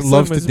Fat Boy Walken Slim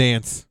loves to is-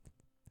 dance.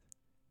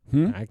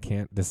 I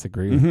can't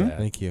disagree with Mhm. that.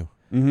 Thank you.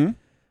 Mm-hmm.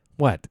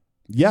 What?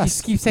 Yes. You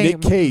just keep saying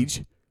Nick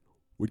Cage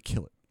would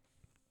kill it.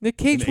 Nick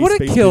Cage An would Ace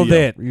have Base killed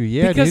video. it.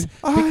 Yeah, because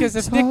dude. because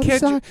if Nick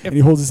Cage, and he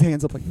holds his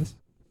hands up like this.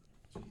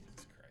 It'd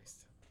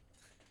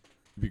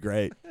be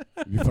great.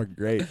 It'd be fucking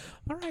great.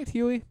 all right,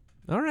 Huey.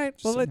 All right,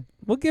 Just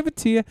we'll give it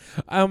to you.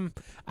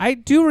 I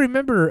do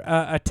remember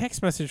a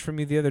text message from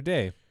you the other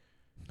day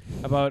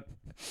about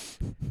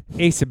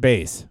Ace of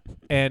Base,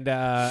 and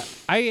I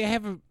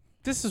have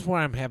this is where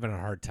I'm having a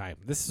hard time.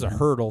 This is a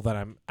hurdle that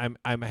I'm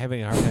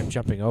having a hard time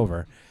jumping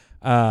over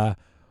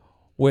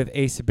with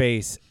Ace of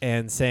Base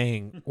and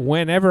saying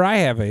whenever I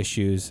have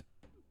issues,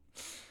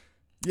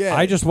 Yeah.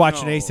 I just watch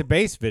an no. Ace of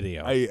Base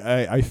video.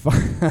 I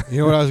find You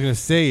know what I was gonna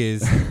say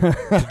is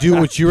to do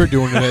what you were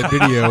doing in that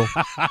video.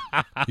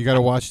 You got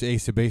to watch the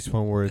Ace of Base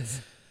one where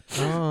it's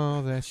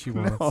oh that she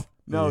wants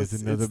no, is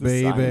it's another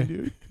the sign,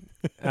 baby.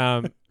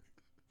 dude.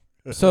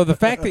 So the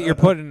fact that you're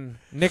putting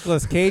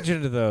Nicolas Cage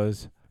into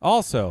those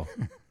also.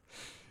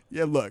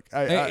 Yeah, look,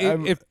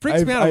 It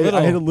freaks me out a little.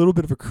 I had a little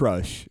bit of a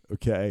crush,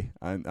 okay,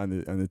 on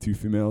the two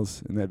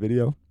females in that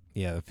video.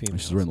 Yeah, the female.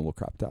 She's wearing the little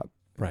crop top.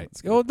 Right.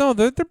 It's good. Oh no,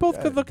 they're both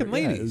Yeah, good-looking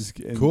but yeah, it ladies.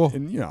 was- and, Cool.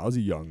 And I was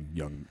a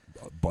young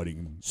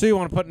budding. So you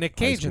want to put Nick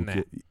high Cage in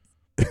school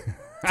that kid.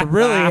 to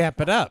really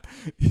amp it up?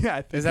 Yeah,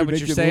 I think Is that it would what make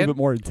you're it a saying? little bit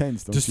more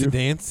intense, don't Just you? to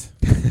dance.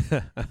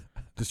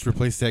 Just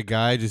replace that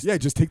guy. Just Yeah,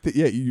 just take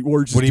the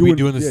or just would he be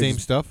doing the same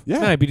just- stuff? Yeah,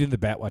 No, I'd be doing the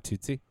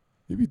Batwatutsi.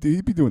 he'd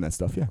be doing that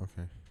stuff. Yeah,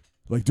 Okay.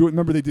 like do it.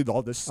 Remember they did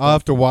all this. I'll Stuff.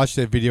 have to watch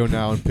that video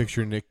now and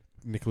picture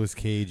Nicolas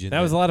Cage. That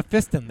was a lot of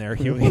fist in there, It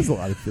Huey. was a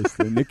lot of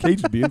fisting. Nick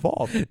Cage would be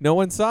involved. No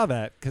one saw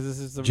that because this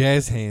is the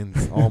jazz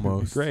hands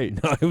almost.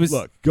 Great. No, it was.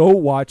 Look, go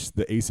watch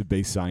the Ace of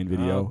Base sign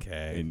video.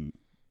 Okay. And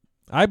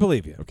I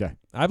believe you. okay.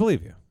 I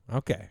believe you.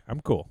 Okay,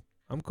 I'm cool.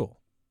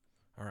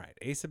 All right,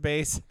 Ace of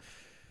Base,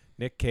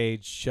 Nick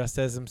Cage, just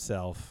as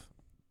himself,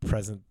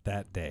 present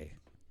that day.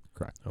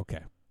 Correct.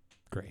 Okay,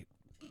 great.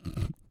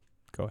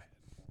 Go ahead.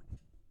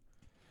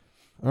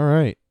 All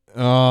right.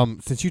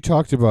 Since you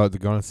talked about the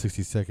Gone in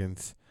 60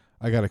 Seconds,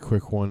 I got a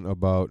quick one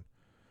about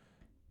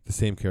the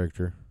same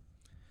character.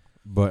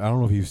 But I don't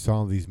know if you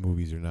saw these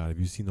movies or not. Have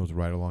you seen those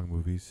ride-along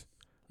movies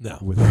No.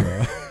 with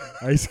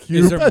Ice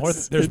Cube. Is there more?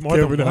 There's more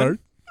Kevin than one. Hart.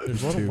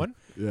 There's more than two. one.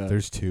 Yeah.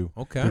 There's two.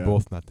 Okay. They're Yeah.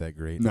 both not that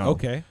great. No.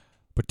 Okay.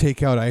 But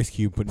take out Ice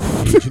Cube, put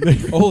Nick Cage in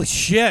there. Holy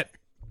shit!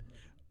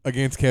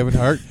 against Kevin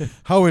Hart.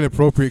 How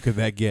inappropriate could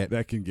that get?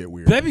 That can get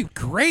weird. That'd be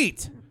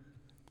great.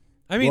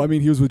 I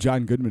mean, he was with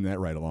John Goodman in that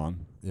Ride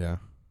Along. Yeah.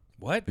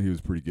 what? He was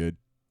pretty good.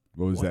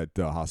 What was that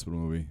Hospital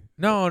movie?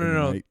 No.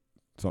 Night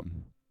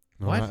something.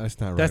 No, What? That's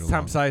not right. That's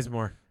Tom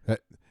Sizemore.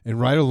 And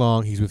Right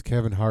Along, he's with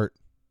Kevin Hart.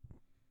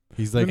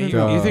 He's like, No, You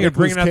no. think of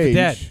Bringing Out the Cage.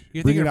 Dead?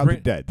 You Bringing think Out the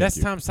Dead. That's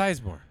Thank you. Tom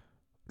Sizemore.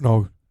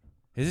 no.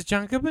 Is it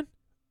John Goodman?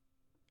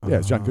 Yeah,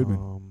 it's John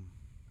Goodman.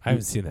 I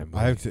haven't seen that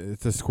movie.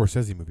 It's a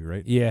Scorsese movie,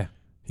 right? Yeah.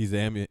 He's the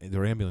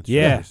ambulance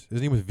Yeah. drivers.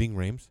 Isn't he with Ving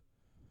Rhames?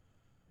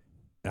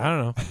 I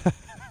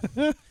don't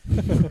know.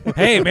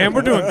 Hey, man,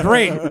 we're doing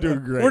great. We're doing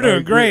great. We're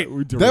doing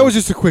great. That was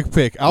just a quick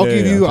pick. I'll Yeah,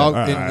 give yeah, you okay. I'll,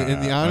 All in, right, in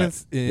the all right.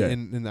 honest Yeah.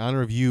 in the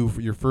honor of you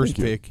for your first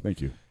pick,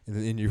 Thank you.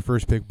 and in your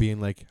first pick being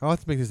like, oh,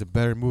 let's make this a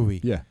better movie.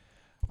 Yeah.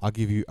 I'll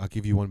give you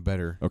one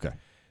better. Okay.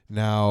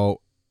 Now,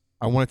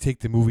 I want to take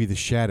the movie The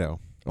Shadow.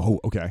 Oh,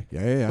 okay.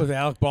 Yeah. With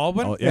Alec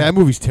Baldwin? Oh, Yeah, that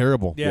movie's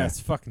terrible. yeah, yeah. it's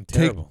fucking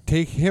terrible.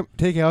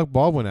 Take Alec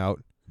Baldwin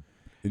out.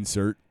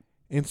 Insert.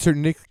 Insert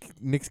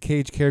Nick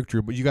Cage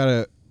character, but you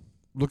gotta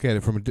look at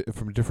it from a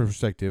different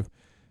perspective.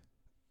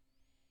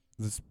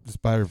 The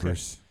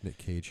Spider-Verse, Nick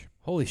Cage.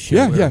 Holy shit.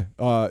 Yeah.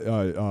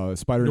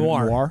 Spider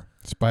Noir. Noir.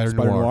 Spider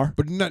Spider Noir. Noir.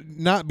 But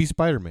not be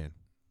Spider-Man.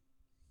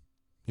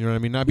 You know what I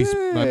mean? Not be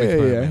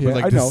Spider-Man, yeah. but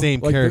like I the know.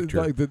 same like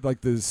character.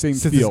 like the same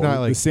Since it's feel,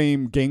 not like- the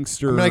same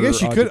gangster. I mean, I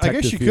guess you could. I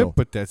guess detective you feel. could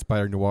put that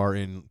Spider Noir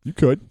in You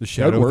could. The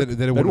Shadow. That'd work. Then it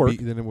That'd wouldn't work. be.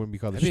 Then it wouldn't be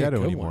called That'd The be a Shadow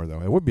good anymore, one.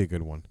 though. It would be a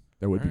good one.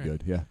 That would be All right.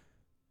 good. Yeah.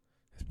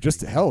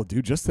 Just hell,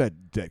 dude. Just that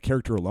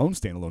character alone,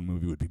 standalone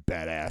movie would be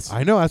badass.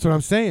 I know. That's what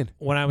I'm saying.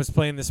 When I was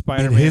playing the In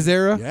Spider-Man, his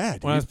era. Yeah,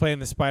 dude. when I was playing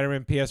the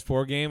Spider-Man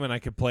PS4 game and I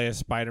could play a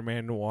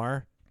Spider-Man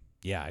Noir,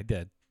 yeah, I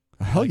did.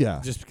 Hell Like,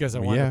 yeah. Just because I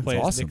Well, wanted yeah, to play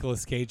it's as awesome.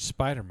 Nicolas Cage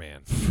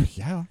Spider-Man.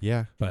 Yeah.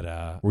 Yeah.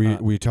 But Were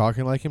you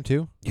talking like him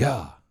too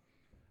yeah,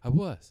 I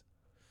was.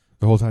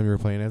 the whole time you were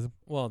playing as him?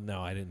 Well,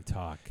 no, I didn't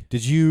talk.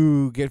 Did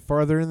you get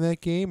farther in that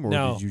game, or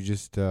No. did you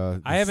just I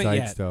haven't side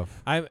yet.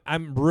 stuff?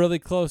 I'm really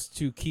close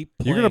to keep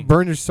playing. You're gonna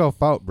burn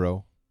yourself out,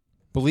 bro.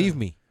 Believe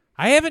me.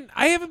 I haven't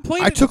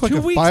played I it took in like 2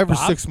 a weeks, 5 or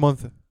Bob. 6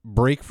 month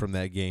break from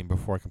that game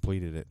before I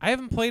completed it. I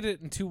haven't played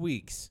it in 2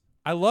 weeks.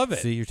 I love it.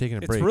 See, you're taking a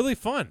It's break. really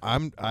fun.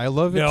 I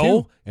love it No,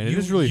 too, and you, it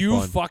is really you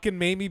fun. fucking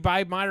made me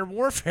buy Modern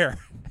Warfare.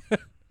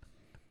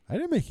 I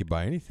didn't make you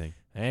buy anything.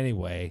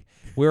 Anyway,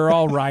 we're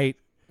all right.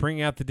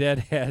 Bring Out the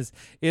Dead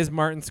is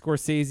Martin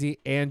Scorsese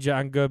and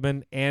John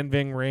Goodman and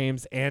Ving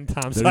Rhames and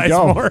Tom There you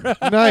go.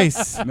 Sizemore.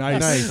 Nice.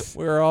 Nice.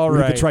 We're all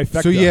We're right. the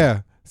trifecta. So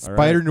yeah, All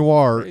Spider right.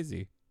 Noir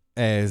Crazy.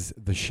 as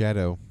the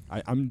Shadow.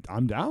 I'm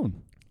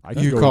down. I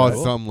can You go call with it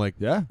that. something like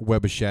Yeah.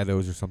 Web of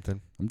Shadows or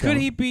something. I'm Could down.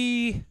 he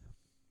be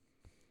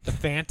the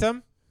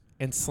Phantom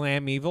and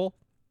Slam Evil?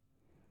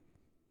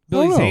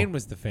 Billy know. Zane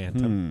was the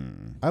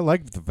Phantom. I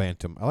like the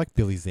Phantom. I like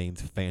Billy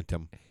Zane's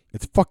Phantom.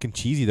 It's fucking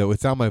cheesy though.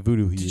 It's on my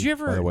voodoo. Did you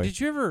By the ever? way. Did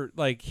you ever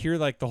like hear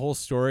like the whole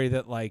story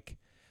that like,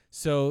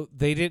 so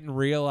they didn't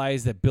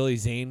realize that Billy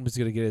Zane was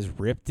gonna get as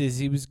ripped as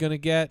he was gonna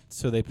get,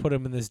 so they put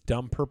him in this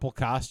dumb purple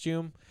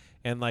costume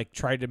and like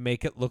tried to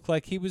make it look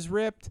like he was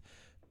ripped,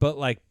 but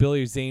like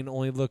Billy Zane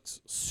only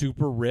looks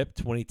super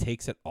ripped when he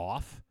takes it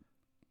off.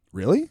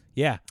 Really?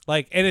 Yeah,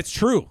 like, and it's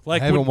true.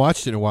 Like I haven't when,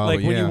 watched it in a while. like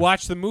but when yeah. you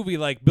watch the movie,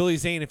 like Billy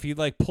Zane, if he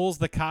like pulls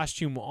the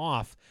costume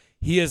off,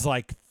 he is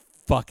like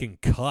fucking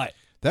cut.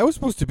 That was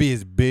supposed to be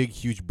his big,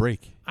 huge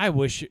break. I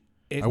wish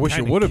it. I wish it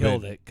kinda would've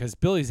killed been. it because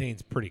Billy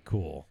Zane's pretty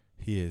cool.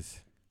 He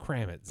is.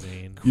 Cram it,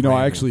 Zane. You know,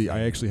 Cram I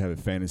it. actually have a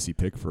fantasy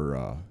pick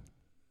for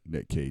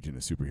Nick Cage in a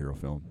superhero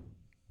film.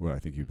 What I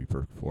think he would be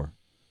perfect for.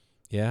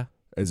 Yeah.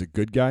 As a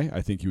good guy,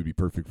 I think he would be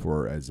perfect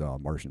for as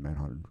Martian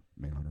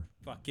Manhunter.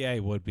 Fuck yeah, he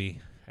would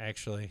be.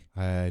 Actually,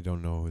 I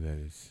don't know who that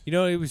is. you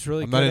know, he was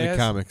really I'm good not into as.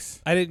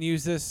 comics. I didn't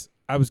use this.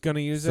 I was gonna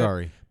use it,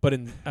 Sorry, but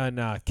in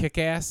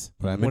Kick-Ass,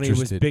 but I'm when he was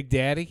interested. Big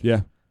Daddy,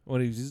 Yeah. when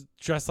he was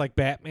dressed like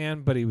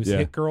Batman, but he was Yeah.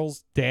 Hit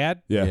Girl's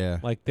dad. Yeah.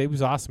 Like they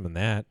was awesome in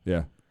that.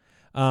 Yeah.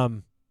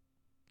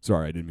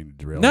 Sorry, I didn't mean to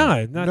derail. No,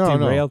 you. not No,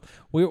 no. derailed.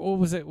 What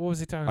was it? What was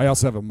he talking I about?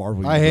 also have a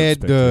Marvel. I Universe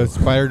had pick, too.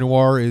 Spider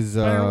Noir is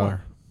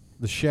Spider-Noir.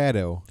 the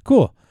Shadow.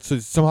 Cool. So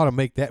somehow to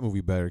make that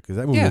movie better because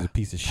that movie Yeah. was a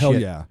piece of Hell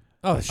shit. yeah.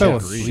 Oh, fell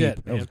shit, asleep. shit,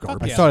 That man. was Fuck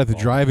garbage. I yeah, saw it at the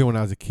Paul. drive-in when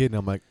I was a kid, and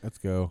I'm like, let's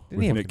go. Didn't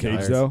with he have Nick the Cage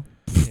tires? though,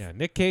 Yeah,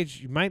 Nick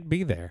Cage, you might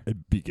be there.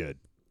 it'd be good.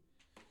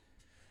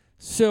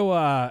 So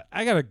I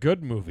got a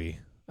good movie.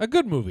 A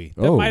good movie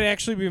that Oh. might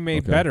actually be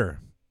made Okay. better.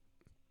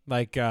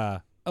 Like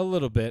a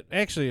little bit.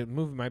 Actually, the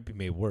movie might be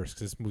made worse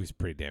because this movie's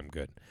pretty damn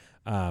good.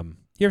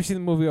 You ever seen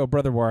the movie Oh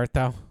Brother Where Art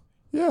Thou?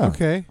 Yeah.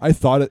 Okay. I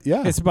thought it.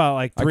 Yeah. It's about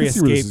like I three can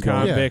see where this escaped is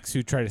going. convicts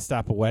who try to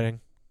stop a wedding.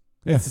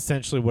 Yeah. That's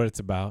essentially what it's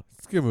about.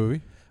 It's a good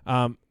movie.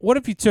 What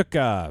if you took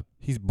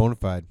He's bona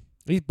fide.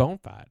 he's bona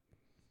fide.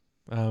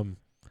 What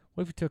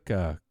if you took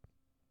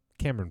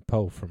Cameron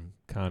Poe from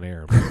Con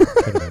Air? And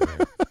put him in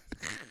there?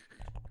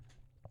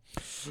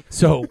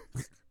 So,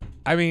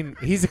 I mean,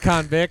 he's a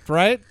convict,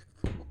 right?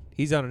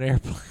 He's on an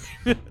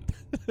airplane.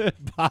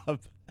 Bob,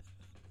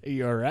 are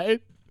you all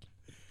right?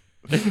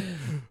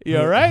 You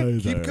all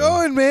right? Keep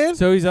going, man.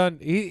 So he's on.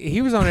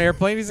 He was on an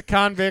airplane. He's a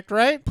convict,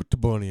 right? Put the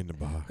bunny in the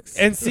box.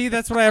 And see,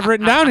 that's what I have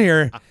written down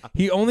here.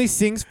 He only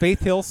sings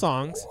Faith Hill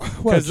songs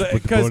Put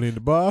the bunny in the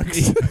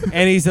box.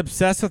 and he's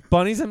obsessed with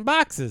bunnies and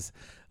boxes.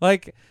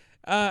 Like,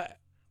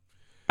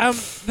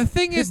 the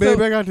thing Hey, is, babe,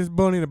 though, I got this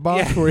bunny in the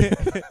box for you.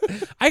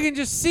 I can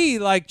just see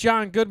like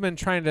John Goodman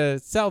trying to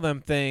sell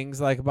them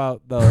things like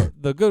about the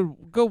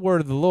good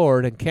word of the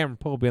Lord, and Cameron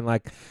Poe being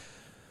like,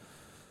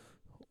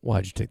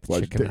 "Why'd you take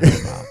the chicken out of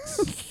the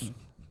box?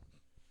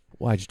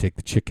 Why'd you take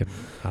the chicken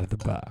out of the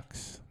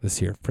box? This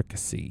here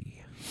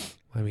fricassee."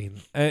 I mean,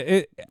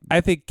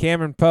 I think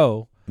Cameron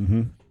Poe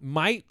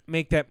might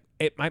make that.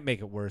 It might make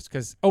it worse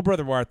because Oh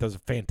Brother Where Art Thou is a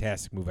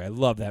fantastic movie. I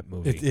love that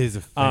movie. It is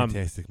a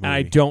fantastic movie. And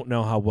I don't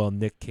know how well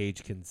Nick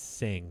Cage can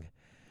sing,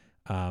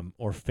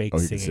 or fake he can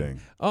singing.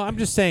 sing. Oh, I'm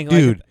just saying,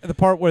 Dude, like the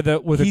part where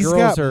the He's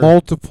girls got are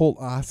multiple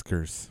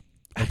Oscars.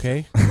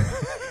 Okay,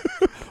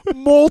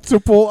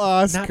 multiple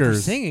Oscars. not for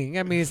singing.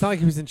 I mean, it's not like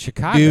he was in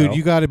Chicago. Dude,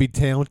 you got to be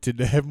talented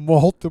to have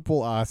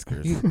multiple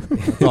Oscars.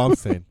 That's all I'm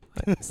saying.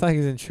 It's not like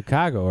he's in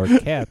Chicago or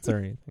Cats or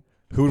anything.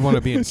 Who would want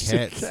to be in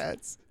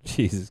Cats?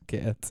 Jesus,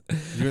 Cats.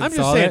 You I'm just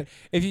saw saying, that?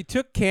 if you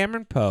took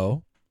Cameron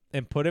Poe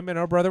and put him in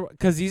Oh Brother,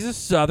 because he's a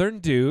Southern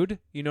dude,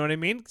 you know what I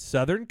mean?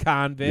 Southern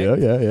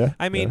convict. Yeah.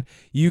 I mean,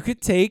 you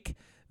could take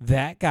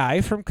that guy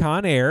from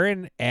Con Air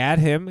and add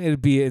him.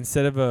 It'd be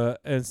instead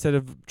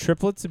of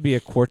triplets, it'd be a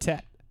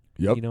quartet.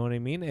 Yep. You know what I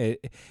mean?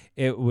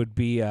 It would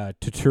be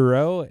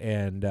Turturro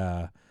and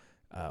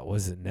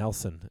was it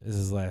Nelson? Is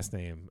his last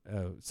name?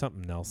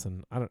 Something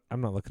Nelson.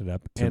 I'm not looking it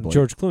up. Tim and Blake.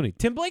 George Clooney.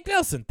 Tim Blake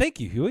Nelson. Thank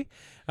you, Huey.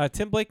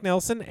 Tim Blake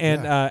Nelson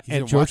and Yeah, he's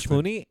and in George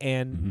Watchmen. Clooney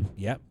and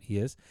yep, he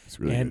is. It's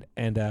really good.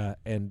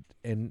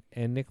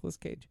 And Nicolas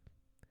Cage.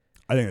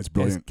 I think it's As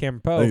brilliant.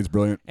 Cameron I Poe. think it's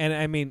brilliant. And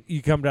I mean,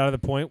 you come down to the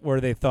point where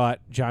they thought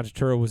John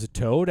Turturro was a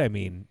toad. I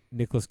mean,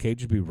 Nicolas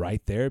Cage would be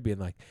right there, being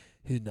like,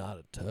 "He's not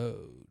a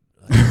toad."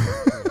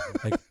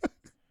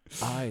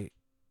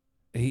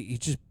 You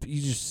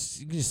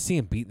just see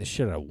him beating the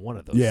shit out of one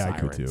of those. Yeah, sirens. I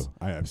could too.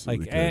 I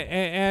absolutely Like, could.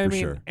 and I For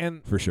mean, sure.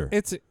 and For sure.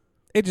 it'd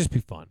just be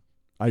fun.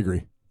 I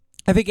agree.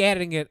 I think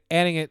adding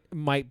it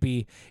might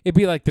be it'd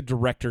be like the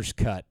director's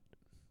cut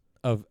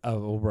of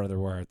Oh Brother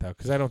Where Art Thou,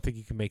 because I don't think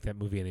you can make that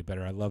movie any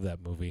better. I love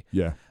that movie.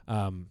 Yeah.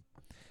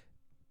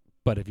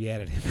 But if you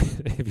added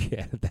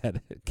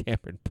that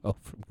Cameron Poe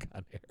from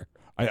Con Air,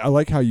 I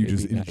like how you It'd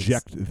just be nice.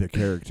 inject the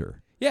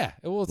character. yeah,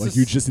 well, it's Like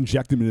you just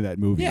inject him into that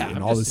movie, Yeah, and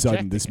I'm all of a just sudden,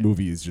 injecting this it.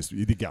 movie is just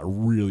it got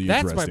really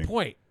that's interesting. my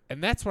point,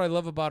 and that's what I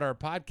love about our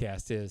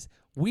podcast is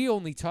we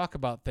only talk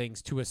about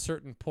things to a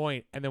certain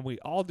point, and then we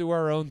all do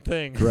our own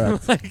thing.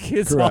 Correct. Like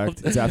it's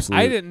Correct. all- It's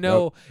absolutely. I didn't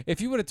know if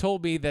you would have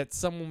told me that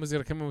someone was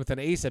going to come in with an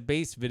Ace of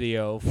Base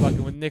video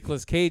fucking with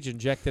Nicolas Cage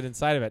injected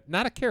inside of it.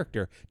 Not a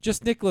character,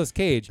 just Nicolas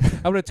Cage.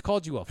 I would have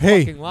called you a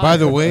Hey, fucking liar. by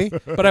the way,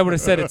 but I would have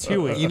said it's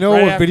Huey. you know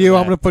right what after video I'm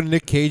that. going to put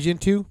Nick Cage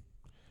into?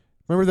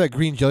 Remember that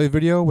Green Jelly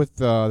video with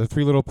the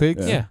three little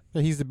pigs? Yeah.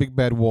 He's the big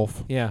bad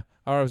wolf. Yeah.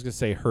 Or I was going to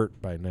say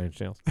Hurt by Nine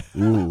Inch Nails.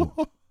 Ooh.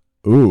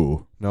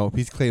 Ooh. No,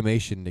 he's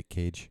claymation Nick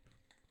Cage.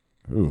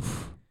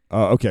 Oof.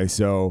 Okay,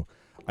 so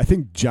I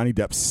think Johnny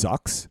Depp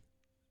sucks.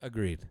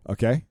 Agreed.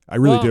 Okay, I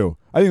really Well, do.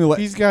 I think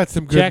He's got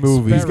some good Jack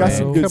movies. he's got some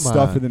Sparrow. good Come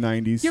stuff on. in the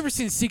 '90s. You ever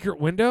seen Secret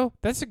Window?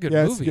 That's a good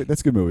yeah, movie.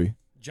 that's a good movie.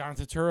 John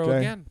Turturro Okay,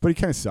 again. but he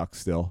kind of sucks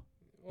still.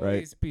 Well, right.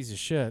 He's a piece of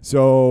shit.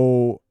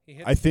 So He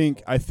hits I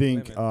think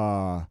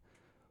limit.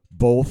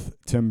 both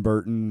Tim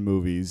Burton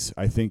movies.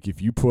 I think if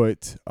you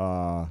put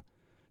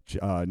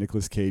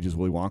Nicolas Cage as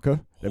Willy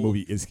Wonka, that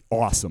movie is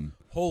awesome.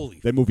 Holy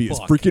That movie is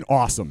fuck. freaking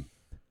awesome.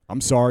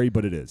 I'm sorry,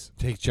 but it is.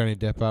 Take Johnny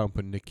Depp out and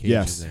put Nick Cage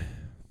Yes. in there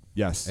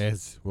Yes,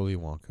 as Willy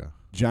Wonka.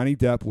 Johnny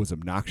Depp was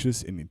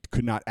obnoxious and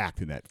could not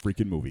act in that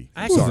freaking movie.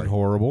 I I'm It wasn't sorry,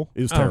 horrible.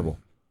 it was terrible.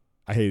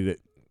 I hated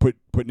it.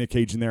 Put Nick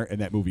Cage in there, and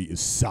that movie is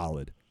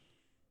solid.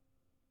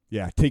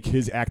 Yeah, take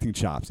his acting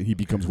chops, and he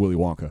becomes Willy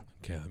Wonka.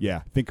 Okay,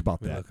 Yeah, think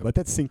about Let me that. look up- Let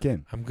that sink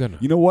in. I'm gonna.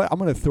 You know what? I'm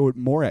going to throw it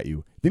more at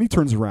you. Then he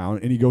turns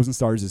around and he goes and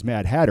stars as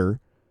Mad Hatter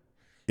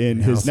in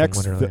Yeah, his Alice in next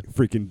Wonderland.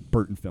 freaking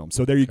Burton film.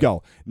 So there you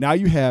go. Now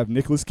you have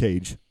Nicolas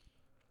Cage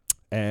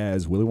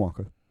as Willy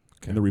Wonka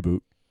in the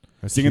reboot,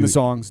 That's singing the Huey-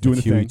 songs, doing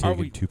the that's Huey thing. Are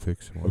taking we- 2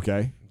 picks?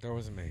 Okay, There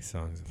wasn't many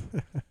songs.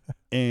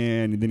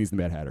 and then he's the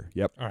Mad Hatter.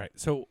 Yep. All right,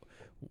 so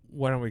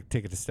why don't we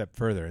take it a step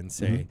further and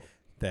say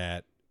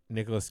that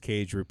Nicolas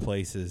Cage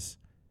replaces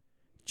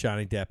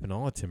Johnny Depp in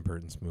all of Tim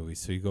Burton's movies?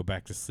 So you go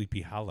back to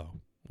Sleepy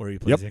Hollow, where he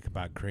plays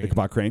Ichabod Crane.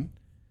 Ichabod Crane.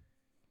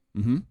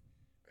 Mm-hmm.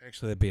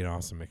 Actually, that'd be an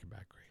awesome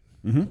Ichabod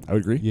Crane. Mm-hmm. I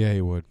would agree. Yeah, he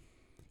would.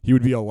 He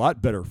would be a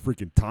lot better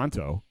freaking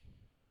Tonto.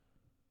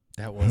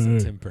 That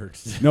wasn't Tim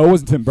Burton. No, it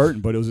wasn't Tim Burton,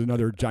 but it was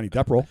another Johnny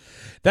Depp role.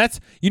 That's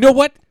you know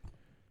what?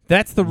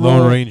 That's the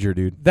Lone role. Ranger,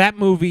 dude. That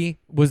movie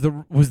was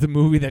the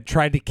movie that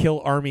tried to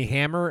kill Armie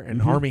Hammer,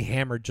 and Armie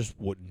Hammer just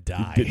wouldn't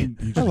die. He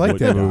just I like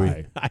that wouldn't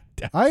movie.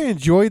 die. I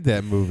enjoyed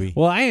that movie.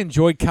 Well, I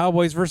enjoyed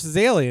Cowboys versus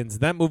Aliens.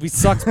 That movie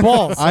sucks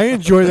balls. I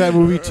enjoyed that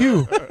movie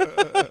too.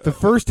 The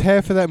first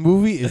half of that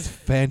movie is The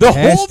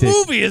fantastic.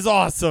 whole movie is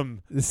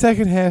awesome. The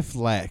second half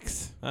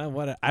lacks. I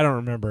don't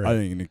remember. I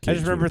think Nick I Cage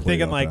just remember would've played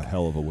thinking, off like, a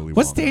hell of a Willy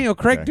what's Wonka. Daniel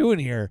Craig Okay. doing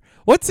here?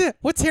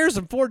 What's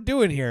Harrison Ford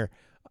doing here?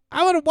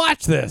 I want to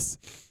watch this.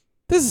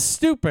 This is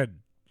stupid.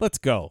 Let's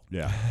go.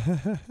 Yeah.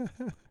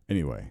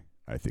 Anyway,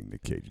 I think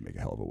Nick Cage would make a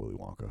hell of a Willy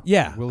Wonka.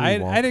 Yeah, Willy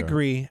I'd Wonka.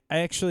 agree. I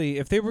actually,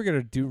 if they were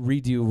gonna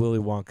redo Willy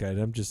Wonka, and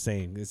I'm just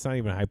saying, it's not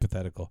even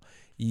hypothetical.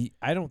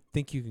 I don't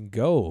think you can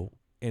go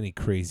any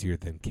crazier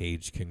than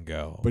Cage can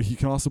go. But he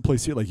can also play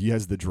serious. Like, he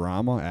has the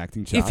drama,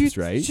 acting chops, if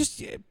you right?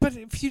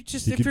 if you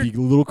just He if could you're be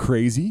a little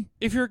crazy.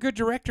 if you're a good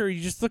director,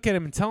 you just look at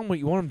him and tell him what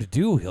you want him to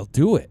do. He'll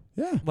do it.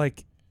 Yeah.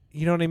 Like,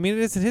 you know what I mean? It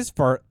isn't his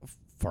fart. Is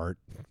Fart.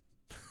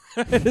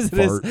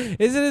 it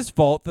his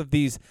fault that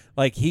these,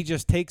 like, he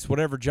just takes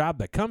whatever job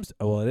that comes?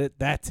 Well,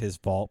 that's his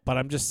fault. But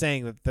I'm just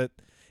saying that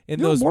in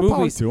You know, those more power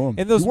movies, to him.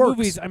 in those He works.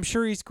 movies, I'm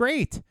sure he's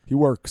great. He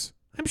works.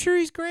 I'm sure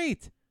he's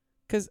great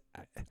because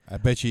I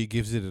bet you he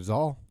gives it his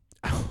all.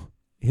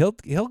 he'll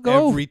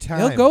go Every time.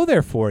 He'll go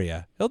there for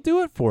you. He'll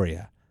do it for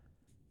you.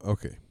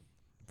 Okay.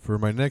 For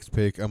my next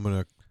pick, I'm going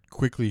to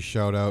quickly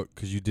shout out,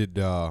 because you did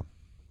the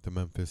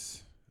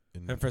Memphis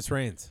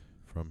Reigns.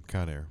 from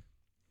Con Air.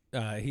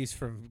 He's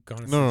from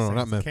Gone in No, 60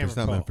 not Seconds. Memphis.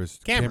 Not Poe. Memphis.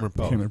 Cameron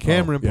Poe. Cameron Poe.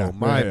 Cameron Poe. Yeah,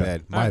 My yeah. bad.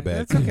 All My right,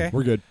 bad. That's okay.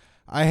 We're good.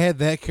 I had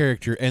that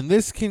character, and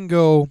this can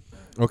go.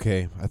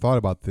 Okay, I thought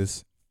about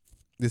this.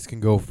 This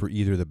can go for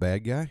either the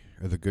bad guy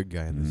or the good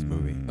guy in this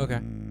movie. Okay.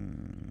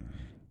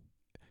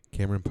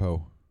 Cameron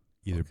Poe,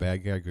 either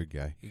bad guy or good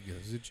guy. He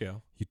goes to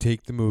jail. You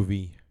take the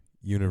movie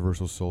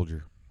Universal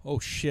Soldier. Oh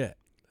shit!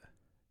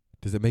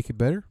 Does it make it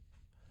better?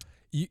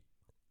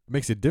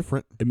 Makes it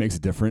different. It makes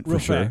it different for Real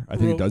sure. fact- I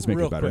think real- it does make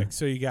real it better. Quick.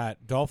 So you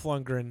got Dolph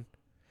Lundgren.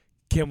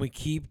 Can we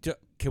keep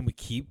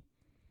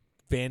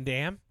Van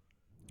Damme?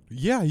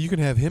 Yeah, you can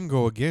have him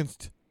go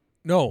against.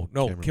 No.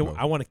 Cameron Poe.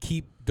 I want to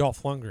keep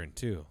Dolph Lundgren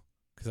too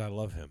because I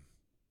love him.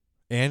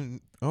 And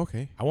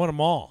okay, I want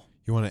them all.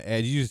 you want to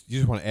add. You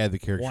just want to add the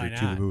character Why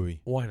to not? the movie.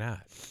 Why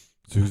not?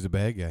 So who's the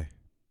bad guy?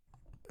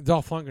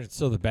 Dolph Lundgren's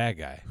still the bad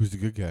guy. Who's the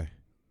good guy?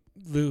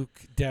 Luke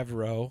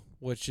Devereaux,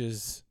 which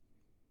is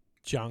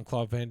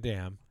Jean-Claude Van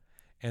Damme,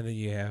 and then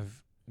you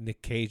have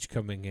Nick Cage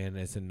coming in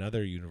as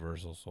another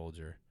Universal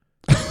Soldier.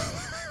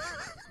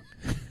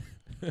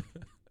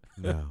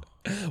 No.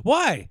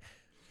 Why?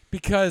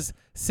 Because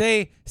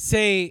say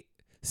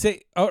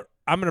oh,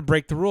 I'm going to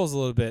break the rules a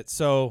little bit.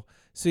 So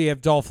you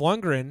have Dolph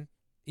Lundgren,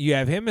 you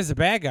have him as a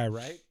bad guy,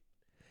 right?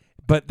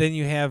 But then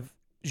you have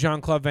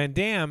Jean-Claude Van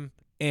Damme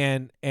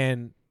and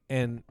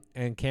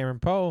Cameron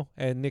Poe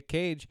and Nick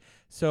Cage.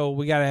 So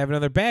we got to have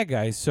another bad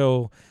guy.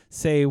 So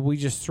say we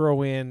just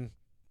throw in,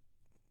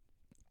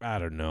 I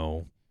don't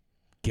know,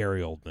 Gary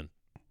Oldman.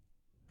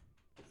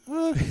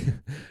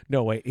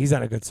 No, wait, he's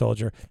not a good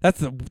soldier. That's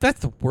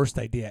the worst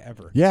idea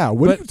ever. Yeah,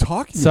 what But- are you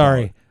talking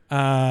Sorry.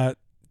 about?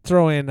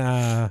 Throw in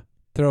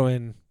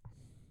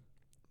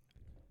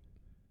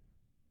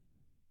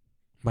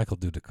Michael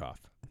Dudikoff.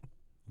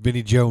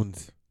 Vinny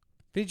Jones.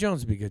 Vinny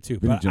Jones would be good too.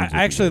 Vinny But Jones would I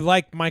be actually good.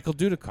 like Michael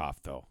Dudikoff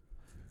though.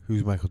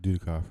 Who's Michael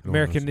Dudikoff? No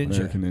American one knows. Ninja.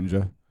 American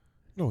Ninja.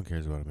 No one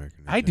cares about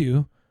American Ninja. I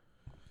do.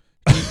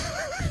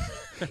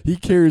 He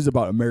cares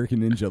about American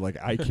Ninja like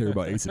I care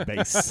about Ace of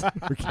Base.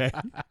 Okay.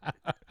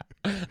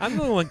 I'm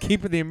the one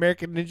keeping the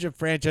American Ninja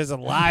franchise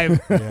alive.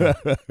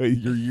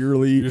 Your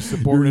yearly, You're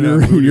supporting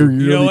your, it on Voodoo. your You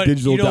yearly know what?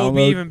 digital You know what would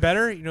be download. even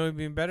better? You know what would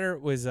be even better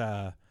was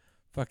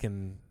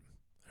fucking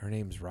her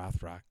name's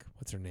Rothrock.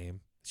 What's her name?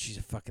 She's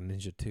a fucking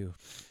ninja too.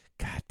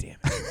 God damn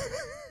it.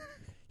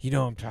 You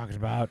know what I'm talking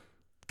about.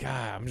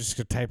 God, I'm just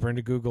gonna type her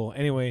into Google.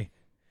 Anyway,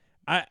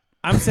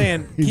 I'm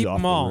saying He's keep off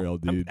them the all. rail,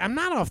 dude. I'm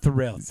not off the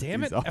rail.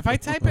 Damn he's it! off If I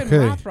type in Okay.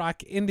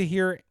 Rothrock into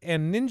here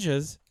and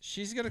ninjas,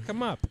 she's gonna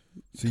come up.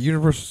 So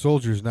Universal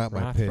Soldier is not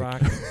my pick. Rothrock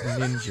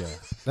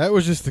Ninja. That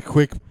was just a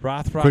quick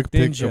Rothrock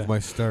pick Ninja. of my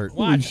start.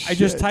 Watch, I shit.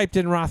 just typed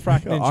in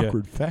Rothrock Ninja.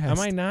 Awkward fast. Am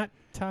I not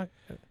talking?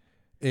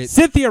 It,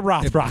 Cynthia it,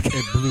 Rothrock.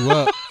 it blew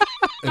up.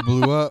 It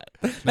blew up.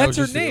 That That's was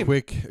her just name.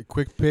 A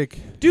quick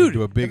pick. Dude,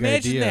 into a big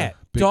imagine idea. that.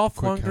 Big, Dolph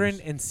quick Lundgren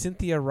house. and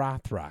Cynthia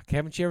Rothrock.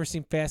 Haven't you ever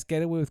seen Fast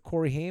Getaway with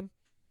Corey Haim?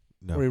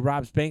 No, Where he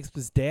robs Banks'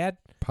 dad?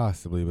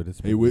 possibly, but it's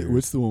Hey, been weird.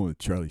 what's the one with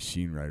Charlie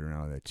Sheen right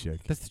around with that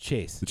chick? That's the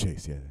chase. The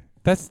Chase, yeah.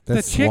 That's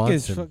That's the chick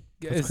Swanson.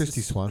 is That's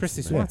Christy Swanson,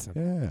 Christy man.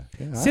 Swanson.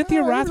 Yeah.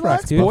 Cynthia Rothrock,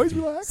 relax, dude. boys,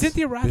 relax.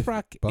 Cynthia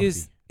Rothrock Buffy.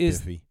 is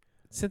Biffy.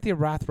 Cynthia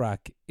Rothrock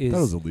That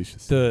was is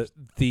Alicia.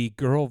 the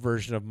girl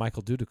version of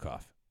Michael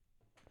Dudikoff.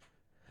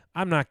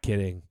 I'm not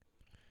kidding.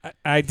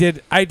 I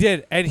did.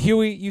 And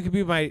Huey, you can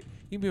be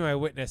my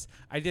witness.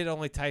 I did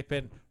only type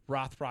in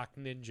Rothrock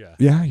Ninja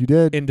Yeah, you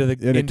did. into the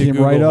and it into came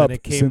Google, right up. and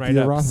it came Cynthia right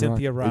up. Rothrock.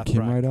 Cynthia Rothrock. It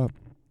came right up.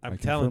 I'm I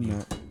telling you,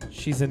 confirm that.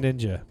 she's a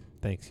ninja.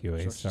 Thanks,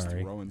 Huey. Just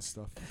Sorry. throwing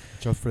stuff.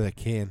 Watch out for that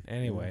can.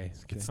 Anyway,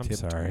 Gets I'm tipped.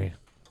 sorry.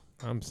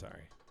 I'm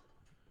sorry.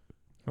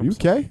 Are you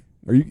okay?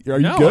 Are you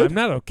No, good? I'm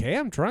not okay.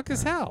 I'm drunk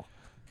as hell.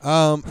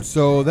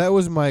 So that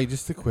was my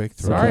just a quick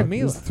throw. Sorry, Okay,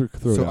 Mila. just throw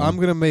So down. I'm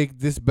gonna make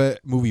this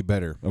movie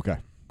better. Okay.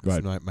 Go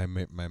ahead. That's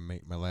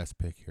my last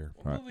pick here.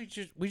 All right.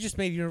 We just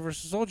made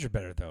Universal Soldier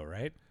better though,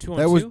 right? 2 on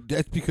That 2? was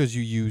that's because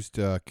you used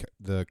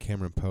the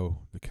Cameron Poe,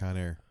 the Con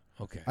Air.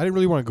 Okay. I didn't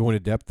really want to go into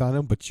depth on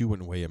him, but you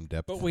went way in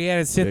depth. But we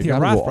added it Cynthia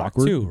got a little Rothrock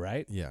awkward. too,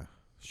 right? Yeah,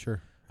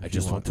 sure. I If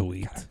just you want to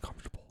eat.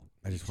 Comfortable.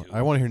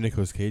 I want to hear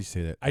Nicolas Cage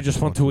say that. I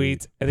just want to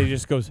eat. And he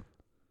just goes,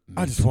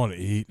 I just want to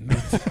eat.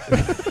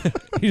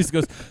 he just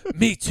goes,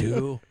 me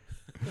too.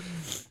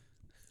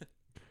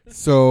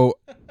 So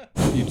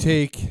you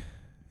take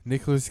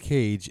Nicolas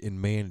Cage in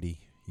Mandy.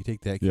 You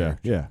take that Yeah,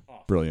 character. yeah. Oh,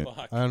 Brilliant.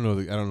 fuck. I don't know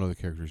the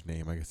character's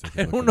name. I guess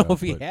I don't know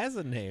if he has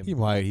a name. He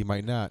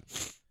might not.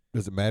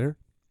 Does it matter?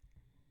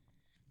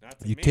 Not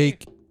to You me.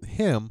 take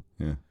him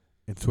Yeah.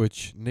 and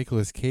switch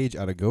Nicolas Cage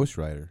out of Ghost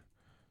Rider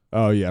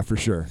Oh, yeah, for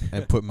sure.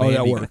 and put Oh, that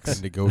Mandy works.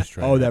 into Ghost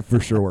Rider. Oh, that for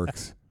sure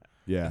works.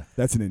 Yeah,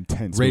 that's an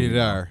intense rated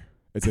movie. R.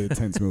 It's an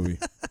intense movie.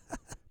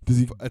 Does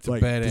he That's a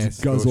like does badass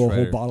he guzzle Ghost a whole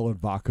Rider. bottle of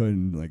vodka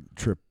and like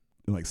trip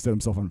and like set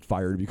himself on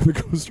fire to become a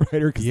Ghost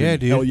Rider? 'Cause Yeah, then,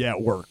 dude. Hell yeah,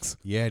 it works.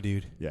 Yeah,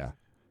 dude. Yeah,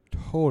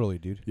 Totally,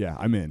 dude. yeah,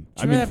 I'm in. Do you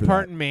I'm in remember for that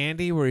part in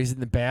Mandy where he's in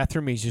the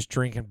bathroom, he's just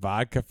drinking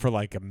vodka for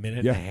like a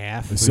minute Yeah. and a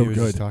half? It's What so he was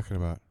just good. talking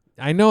about.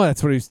 I know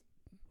that's what he's,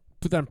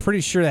 but I'm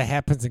pretty sure that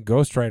happens in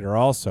Ghost Rider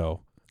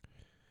also.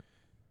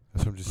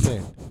 That's what I'm just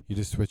saying. You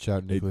just switch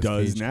out Nicolas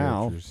does Cage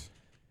now. characters.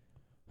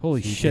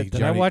 Holy So you shit! take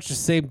Did I Johnny- watch the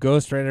same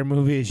Ghost Rider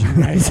movie as you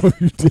guys?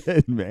 you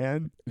did,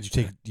 man.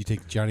 You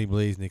take Johnny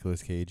Blaze,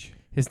 Nicolas Cage.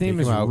 His name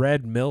Take is him out.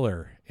 Red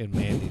Miller in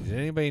Mandy. Did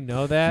anybody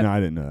know that? No, I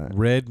didn't know that.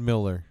 Red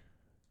Miller.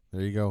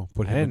 There you go.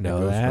 Put I him didn't in know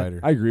Ghost that. Rider.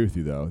 I agree with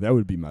you though. That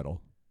would be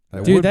metal.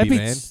 That Dude, would that'd be,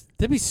 be man.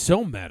 that'd be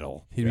so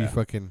metal. He'd Yeah. be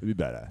fucking It'd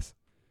be badass.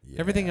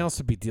 Everything yeah. else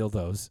would be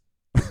dildos.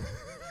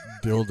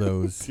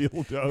 dildos.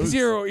 Cause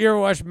you ever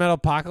watch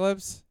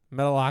Metalopocalypse?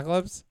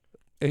 Metalocalypse?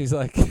 And he's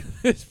like,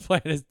 this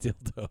planet is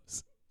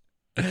dildos.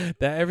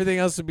 That everything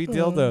else would be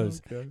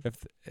dildos.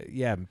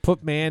 If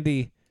put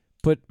Mandy,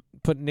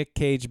 put Nick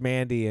Cage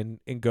Mandy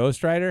in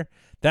Ghost Rider.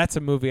 That's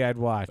a movie I'd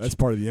watch. That's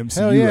part of the MCU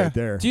Hell yeah. right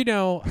there. Do you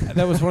know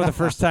that was one of the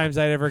first times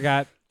I'd ever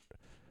got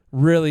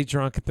really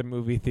drunk at the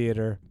movie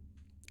theater?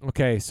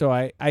 Okay, so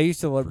I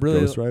used to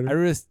really Ghost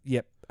Rider?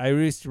 I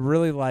used to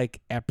really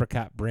like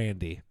apricot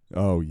brandy.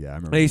 Oh yeah, I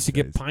remember. I used to those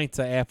get days. pints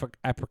of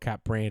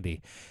apricot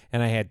brandy,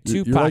 and I had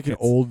 2 You're pockets. like an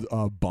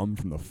old bum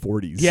from the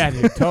 40s. Yeah,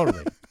 dude,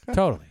 totally.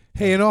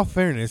 Hey, in all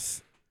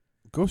fairness,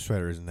 Ghost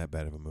Rider isn't that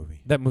bad of a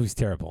movie. That movie's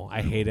terrible.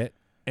 I hate it.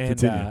 And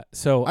Continue.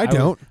 so I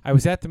don't. I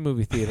was at the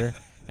movie theater,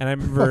 and I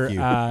remember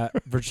Fuck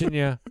you.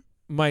 Virginia,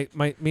 me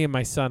and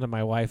my son and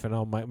my wife and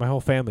all my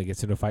whole family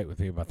gets into a fight with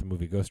me about the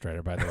movie Ghost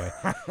Rider, by the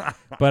way.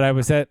 But I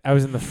was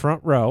in the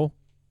front row.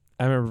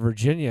 I remember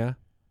Virginia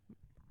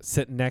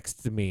sitting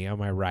next to me on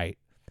my right,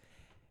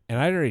 and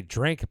I'd already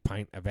drank a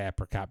pint of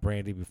apricot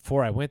brandy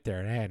before I went there,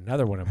 and I had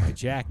another one in my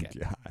jacket.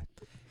 God.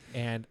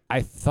 And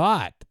I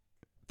thought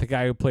the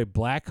guy who played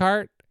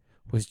Blackheart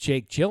was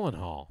Jake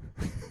Gyllenhaal,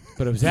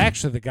 but it was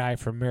actually the guy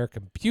from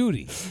American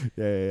Beauty.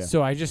 Yeah.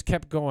 So I just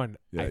kept going.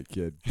 Yeah, I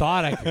kid.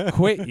 thought I could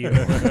quit you.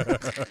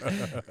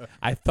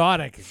 I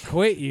thought I could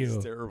quit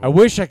you. terrible. I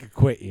wish I could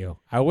quit you.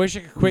 I wish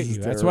I could quit This you.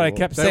 is That's what I terrible.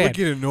 kept That saying. would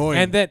get annoying.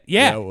 And then,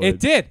 Yeah, it would. it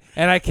did.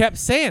 And I kept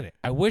saying it.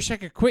 I wish I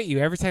could quit you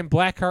every time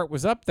Blackheart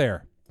was up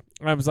there.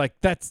 I was like,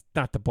 that's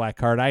not the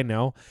Blackheart I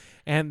know.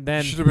 And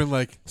then should have been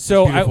like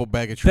so beautiful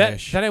bag of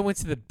trash. Then I went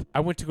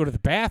to go to the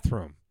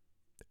bathroom,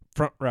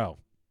 front row.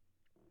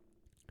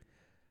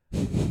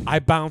 I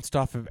bounced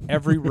off of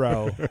every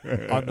row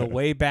on the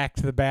way back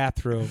to the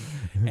bathroom,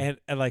 and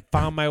like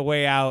found my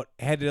way out.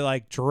 Had to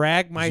like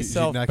drag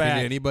myself Did you not back.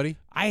 get anybody?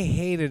 I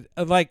hated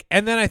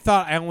and then I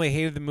thought I only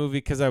hated the movie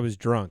because I was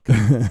drunk,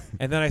 and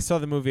then I saw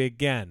the movie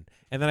again,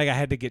 and then I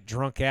had to get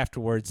drunk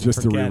afterwards Just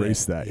and to forget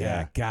erase it. that,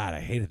 yeah. God, I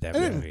hated that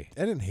I movie.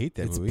 didn't hate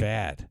that It's movie.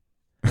 bad.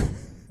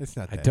 It's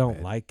not. I That don't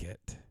bad. like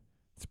it.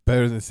 It's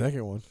better than the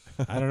second one.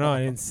 I don't know. I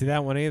didn't see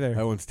that one either.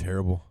 That one's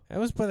terrible. That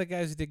was by the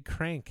guys who did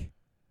Crank.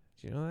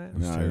 Do you know that?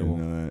 was No, I terrible.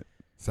 didn't know that.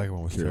 Second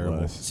one was Care terrible.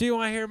 less. So you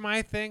want to hear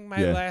my thing? My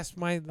Yeah. last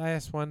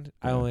one.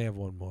 I Yeah. only have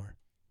one more.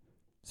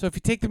 So if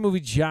you take the movie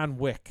John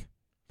Wick,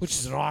 which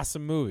is an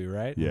awesome movie,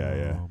 right?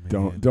 Yeah. Oh,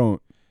 man.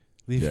 Don't.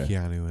 Leave Yeah.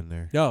 Keanu in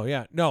there. No,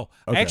 yeah, no.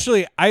 Okay.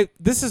 Actually,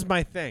 this is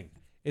my thing.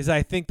 Is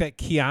I think that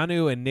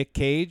Keanu and Nick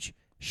Cage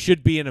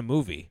should be in a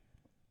movie.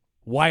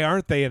 Why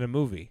aren't they in a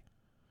movie?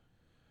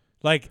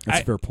 Like,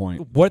 That's a fair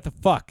point. what the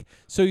fuck?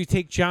 So you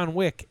take John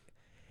Wick,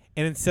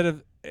 and instead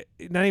of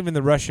not even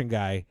the Russian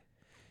guy,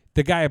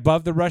 the guy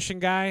above the Russian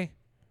guy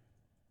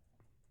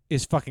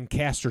is fucking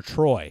Castor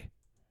Troy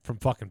from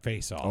fucking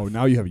Face Off. Oh,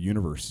 now you have a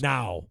universe.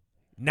 Now,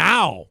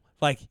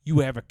 like you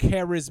have a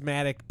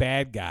charismatic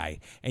bad guy,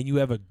 and you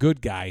have a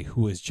good guy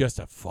who is just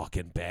a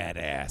fucking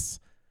badass.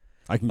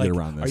 I can Like, get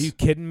around this. are you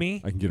kidding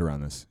me? I can get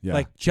around this. Yeah.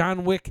 Like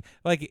John Wick,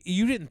 like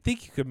you didn't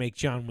think you could make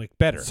John Wick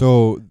better,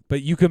 So,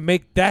 but you can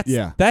make that's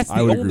Yeah, the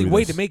I would agree only with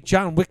way this. to make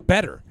John Wick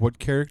better. what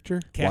character?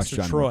 Watch Castor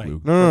John Troy. Wick,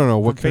 Luke. No.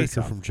 What From Face character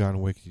Off. from John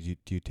Wick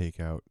do you take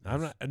out?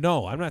 I'm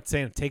not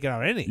saying take it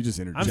out any. You just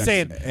interjected. I'm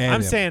saying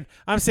And him.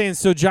 I'm saying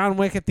so John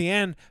Wick at the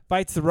end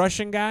fights the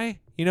Russian guy.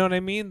 You know what I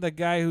mean? The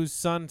guy whose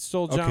son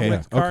stole John Okay,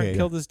 Wick's car okay, and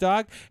killed his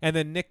dog. And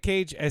then Nick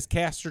Cage as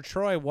Castor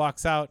Troy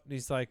walks out and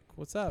he's like,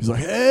 "What's up?" He's like,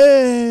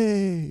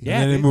 hey.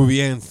 Yeah, and then dude. the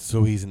movie ends,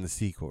 so he's in the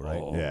sequel,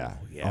 right? Oh, Yeah.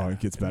 yeah. Oh, it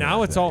gets better.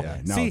 Now after it's that. all.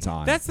 Yeah, now See, it's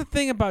on. that's the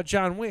thing about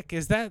John Wick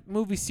is that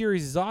movie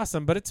series is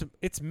awesome, but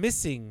it's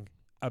missing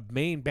a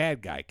main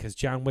bad guy because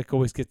John Wick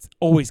always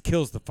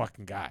kills the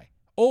fucking guy.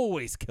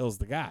 Always kills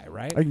the guy,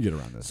 right? I can get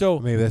around this. So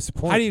Maybe that's the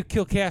point. how do you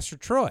kill Castor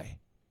Troy?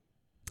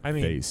 I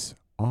mean, Face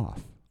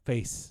off.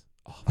 face.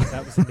 Oh,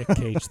 that was a Nick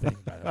Cage thing,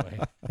 by the way.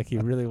 Like he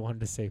really wanted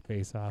to say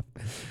face off.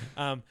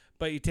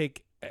 But you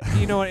take,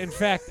 you know what? In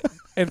fact,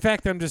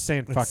 I'm just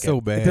saying, fuck That's so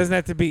it. bad. It doesn't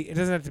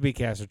have to be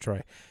Castor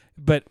Troy,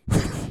 but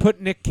put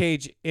Nick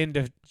Cage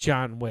into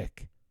John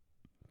Wick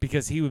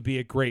because he would be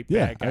a great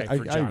Yeah, bad guy I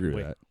for John agree with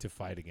Wick that. to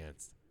fight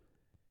against.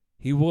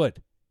 He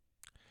would.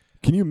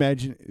 Can you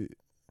imagine?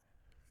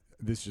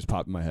 This just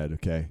popped in my head.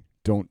 Okay,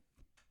 don't.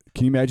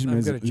 Can you imagine him I'm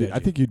as? gonna judge I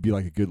you. think you'd be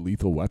like a good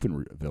Lethal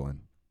Weapon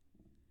villain.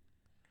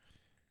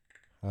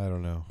 I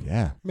don't know.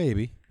 Yeah,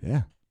 Maybe.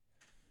 yeah.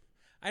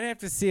 I'd have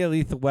to see a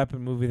Lethal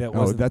Weapon movie that Oh,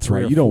 wasn't. that's 3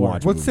 right. or You don't 4.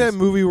 watch What's that movies.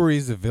 movie where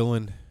he's a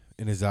villain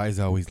and his eyes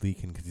always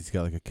leaking because he's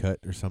got like a cut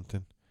or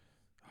something?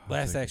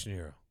 Last Like- Action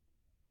Hero.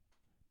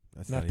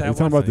 That's Not even- that Are you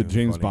talking one. about the that's not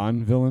even James funny.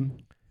 Bond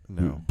villain who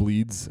No.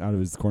 bleeds out of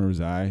his corner of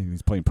his eye? And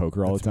he's playing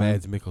poker all That's the time.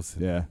 Mads Mikkelsen.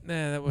 Yeah.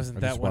 Nah, that wasn't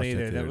I that just one watched that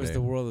either. the That other was day.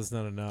 The World Is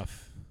Not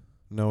Enough.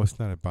 No, it's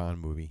not a Bond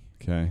movie.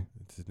 Okay.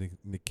 It's just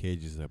Nick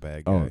Cage is a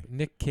bad guy. Oh,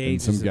 Nick Cage.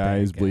 and some is a guy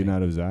bad is bleeding guy.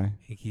 out of his eye.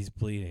 He's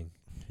bleeding.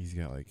 He's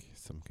got like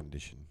some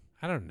condition.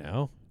 I don't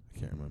know. I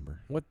can't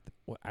remember. What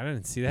I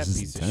didn't see that This is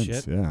piece intense. of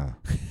shit. Yeah.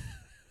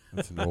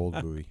 That's an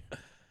old movie.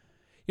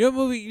 You know what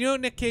movie? You know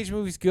what Nick Cage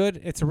movie's good?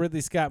 It's a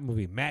Ridley Scott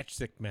movie,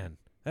 Matchstick Men.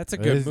 That's a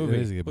It good is- it movie.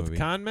 is a good With movie.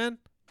 con men.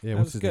 Yeah, That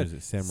what's was his good. name? Is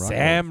it Sam Rockwell?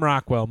 Sam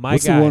Rockwell, my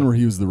What's guy. the one where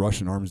he was the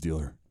Russian arms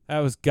dealer? That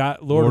was Lord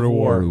of Lord of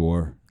War.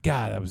 War.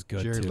 God, that was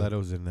good Jared too.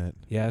 Leto's in that.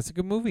 Yeah, it's a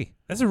good movie.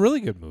 That's a really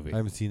good movie. I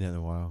haven't seen that in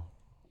a while.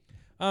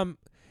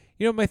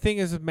 You know, my thing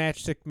is with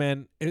Matchstick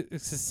Men.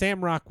 It's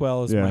Sam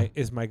Rockwell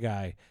is my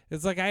guy.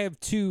 It's like I have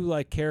two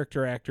like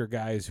character actor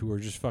guys who are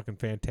just fucking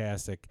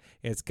fantastic.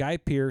 It's Guy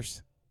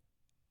Pearce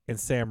and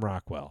Sam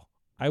Rockwell.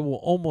 I will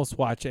almost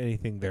watch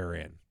anything they're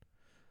in.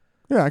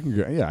 Yeah, I can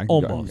go. Yeah, I can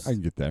Almost. I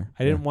can get there.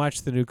 I didn't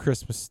watch the new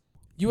Christmas.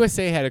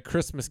 USA had a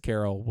Christmas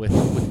Carol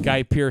with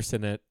Guy Pearce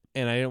in it,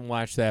 and I didn't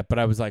watch that. But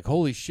I was like,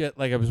 holy shit!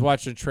 Like I was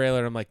watching a trailer,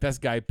 and I'm like, that's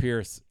Guy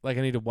Pearce. Like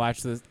I need to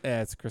watch this.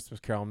 It's a Christmas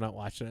Carol. I'm not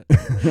watching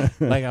it.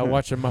 Like I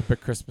watch a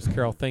Muppet Christmas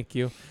Carol. Thank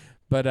you.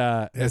 But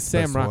That's the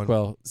Sam best one.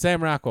 Rockwell.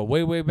 Sam Rockwell.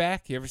 Way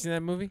back. You ever seen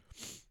that movie?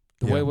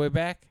 Yeah. Way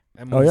back.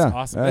 That Oh, movie's yeah.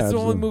 awesome. Yeah, That's the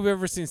only absolutely. movie I've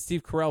ever seen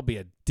Steve Carell be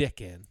a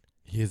dick in.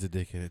 He is a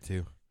dick in it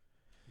too.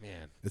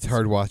 Man, It's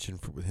hard watching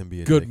with him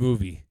be a good dick.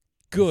 movie.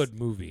 Good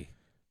movie.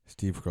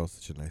 Steve Carell's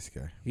such a nice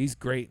guy. He's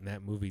great in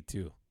that movie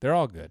too. They're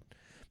all good,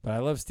 but I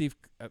love Steve.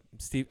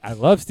 I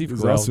love Steve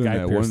There's Carell, also in Guy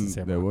that Pearce, one and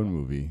Sam that Rockwell. one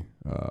movie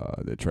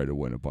that tried to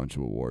win a bunch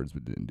of awards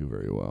but didn't do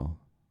very well.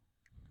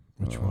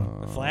 Which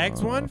one? The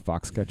Flags one?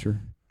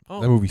 Foxcatcher.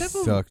 Oh, That movie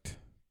sucked.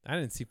 I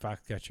didn't see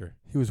Foxcatcher.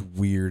 He was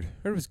weird.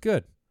 Heard it was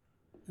good.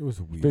 It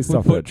was weird. Based Who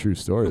off put- that true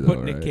story, Who though,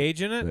 put Nick right?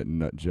 Cage in it? That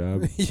nut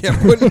job. Yeah,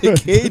 put Nick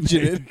Cage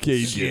in it.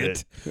 Cage in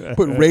Shit.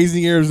 Put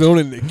Raising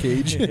Arizona Nick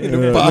Cage in a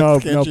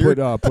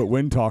Foxcatcher. Put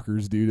Wind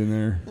Talkers dude in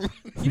there.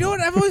 You know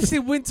what? I've only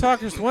seen Wind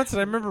Talkers once, and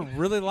I remember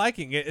really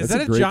liking it. Is That's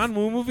that a a great- John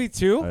Woo movie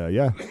too?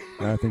 Yeah,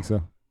 I think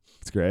so.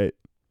 It's great.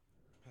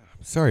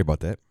 Sorry about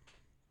that.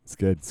 It's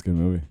good. It's a good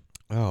movie.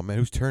 Oh man,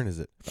 whose turn is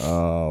it?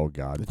 Oh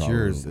God, It's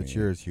yours. probably. It's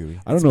yours, Huey.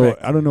 I don't know.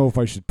 I don't know if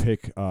I should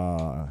pick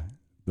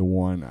the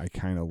one I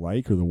kind of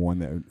like or the one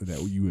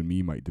that you and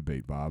me might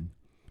debate, Bob.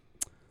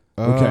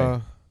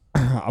 Okay.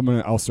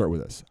 I'll start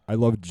with this. I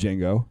love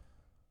Django.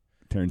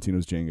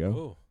 Tarantino's Django.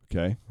 Oh,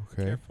 Okay.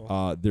 Okay.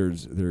 careful.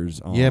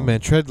 There's Yeah, man.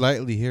 Tread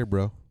lightly here,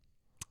 bro.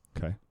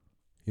 Okay.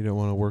 You don't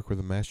want to work with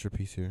a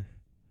masterpiece here.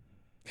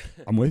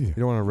 I'm with you. You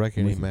don't want to wreck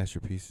I'm any with you.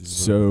 masterpieces.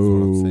 is what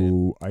I'm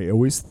saying. So I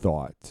always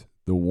thought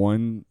the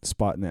one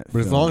spot in that But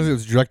film, as long as it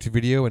was direct to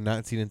video and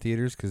not seen in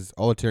theaters, because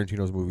all of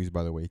Tarantino's movies,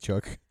 by the way,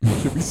 Chuck,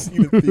 should be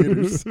seen in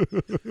theaters.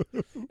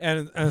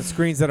 And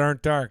screens that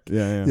aren't dark.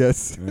 yeah.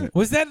 Yes. Yeah.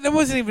 That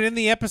wasn't even in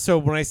the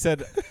episode when I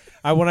said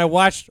when I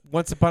watched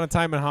Once Upon a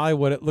Time in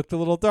Hollywood, it looked a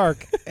little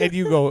dark, and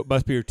you go, it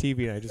must be your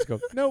TV, and I just go,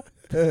 nope,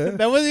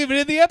 that wasn't even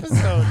in the episode.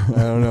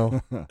 I don't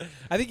know.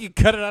 I think you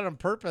cut it out on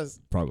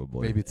purpose.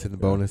 Probably. Maybe it's in the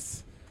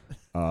bonus.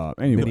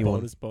 Anyway, Mini one.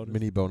 bonus.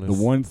 Mini bonus.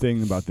 the one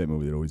thing about that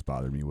movie that always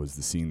bothered me was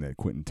the scene that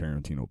Quentin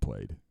Tarantino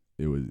played.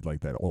 It was like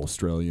that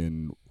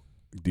Australian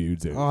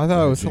dudes. That Oh, I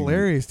thought it was dancing.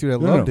 hilarious, dude. I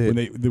No, loved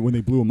it. When they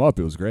blew him up,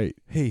 it was great.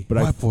 Hey, But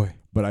I white boy.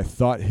 But I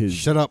thought his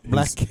Shut up,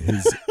 black.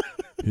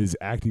 his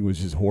acting was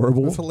just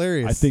horrible. That's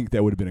hilarious. I think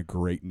that would have been a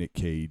great Nick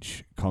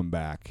Cage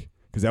comeback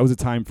because that was a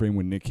time frame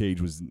when Nick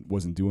Cage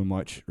wasn't doing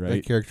much, that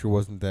right? character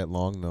wasn't that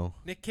long, though.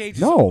 Nick Cage.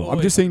 is No, I'm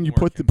always just saying you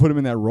put working. him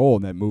in that role,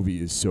 and that movie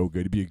is so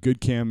good. It'd be a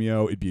good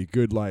cameo. It'd be a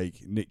good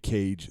like Nick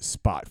Cage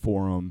spot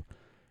for him.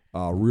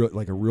 A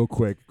real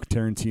quick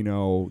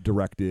Tarantino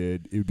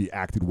directed. It would be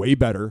acted way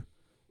better,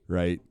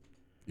 right?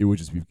 It would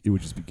just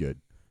be good.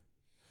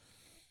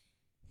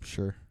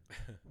 Sure.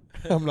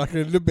 I'm not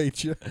going to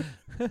debate you.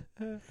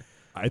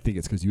 I think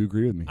it's because you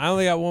agree with me. I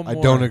only got one more.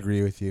 I don't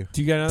agree with you.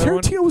 Do you got another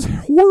one? Tarantino was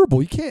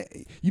horrible. You can't.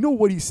 You know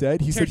what he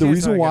said? He said the Tarantino's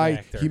reason not a good why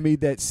actor. he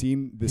made that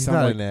scene. He's sound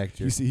not like, an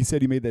actor. He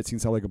said he made that scene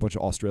sound like a bunch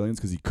of Australians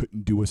because he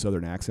couldn't do a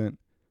Southern accent.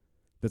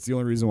 That's the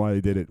only reason why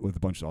they did it with a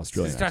bunch of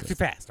Australian He talks too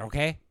accents. fast,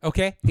 okay?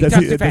 Okay? He That's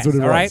talks it- too that's fast, what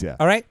it all right? was, yeah.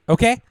 All right?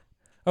 Okay?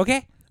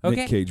 Okay? Okay?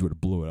 Nick Cage would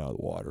have blew it out of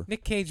the water.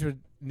 Nick Cage would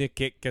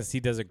nick it because he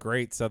does a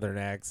great Southern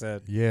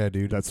accent. Yeah,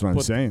 dude. That's what I'm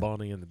Put saying. the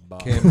bunny in the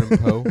box. Cameron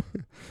Poe.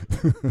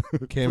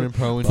 Cameron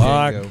Poe and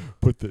Fuck. Django.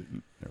 Put the.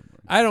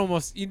 I'd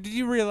almost. Did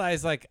you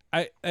realize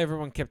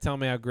everyone kept telling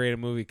me how great a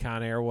movie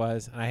Con Air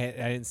was, and I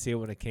didn't see it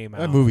when it came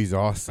out. That movie's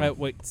awesome.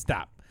 Wait,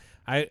 stop.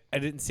 I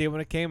didn't see it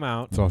when it came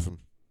out, It's awesome.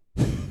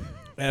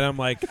 and I'm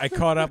like, I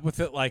caught up with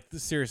it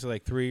seriously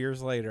 3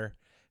 years later,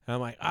 and I'm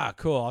like,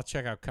 cool, I'll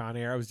check out Con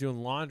Air. I was doing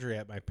laundry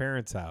at my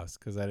parents' house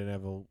because I didn't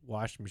have a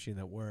washing machine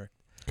that worked,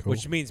 Cool.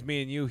 which means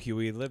me and you,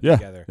 Huey, lived Yeah,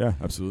 together. yeah,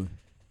 absolutely.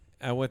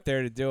 I went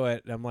there to do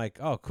it, and I'm like,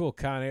 oh, cool,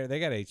 Con Air. They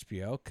got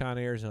HBO. Con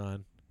Air's on.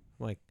 I'm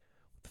like,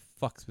 what the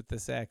fuck's with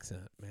this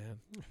accent, man?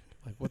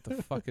 Like, what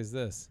the fuck is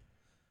this?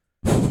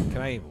 Can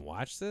I even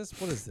watch this?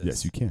 What is this?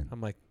 Yes, you can.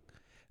 I'm like,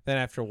 then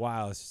after a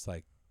while, it's just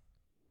like,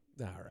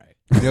 all right.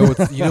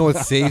 You know what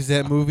saves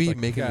that movie, Like,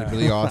 making it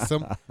really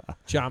awesome?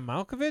 John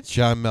Malkovich?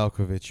 John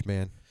Malkovich,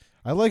 man.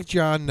 I like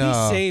John. He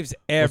saves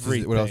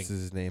everything. What else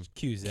is his name?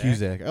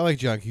 Cusack. I like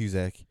John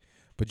Cusack,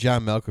 but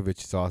John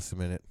Malkovich is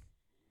awesome in it.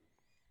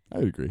 I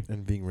would agree.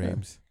 And Ving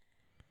Rhames.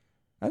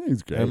 I think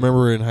it's great. I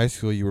remember in high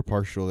school you were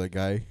partial to that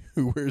guy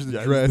who wears the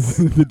Yeah, dress.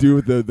 the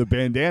dude with the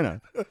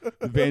bandana.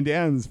 The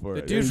bandana's for The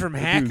it. dude That from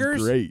dude's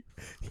Hackers? great.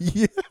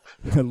 Yeah.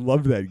 I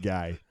love that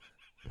guy.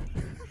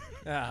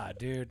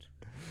 Dude.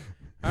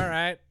 All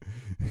right.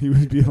 He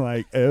would be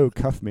like, "Oh,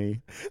 cuff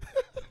me."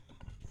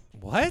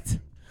 What?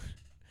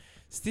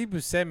 Steve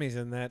Buscemi's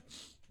in that.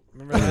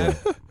 Remember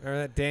that? Remember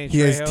that Danny He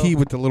has Trejo? tea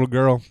with the little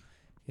girl.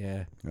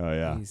 Yeah. Oh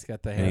yeah. He's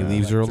got the And he hand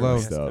leaves her electric alone.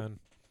 mask Messed up. on.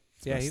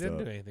 Yeah, he messed didn't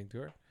up. do anything to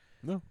her.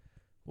 No.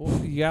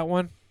 Well, you got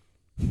one?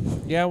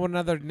 Yeah, one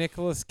other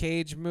Nicolas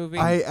Cage movie?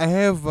 I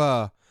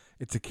have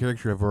it's a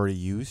character I've already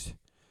used,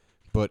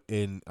 but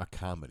in a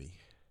comedy.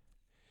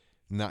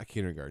 Not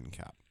Kindergarten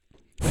Cop.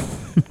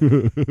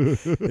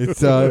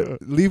 It's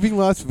Leaving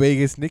Las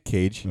Vegas, Nick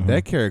Cage. Uh-huh.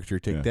 That character,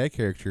 take Yeah. that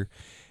character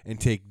and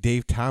take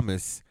Dave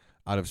Thomas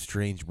out of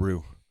Strange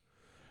Brew.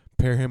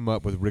 Pair him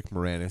up with Rick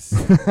Moranis.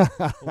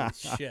 Holy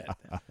shit.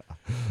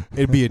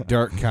 It'd be a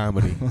dark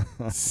comedy.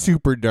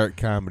 Super dark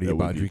comedy That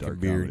would about be drinking dark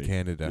beer comedy. in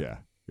Canada. Yeah,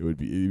 it would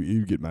be.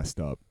 You'd get messed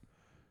up.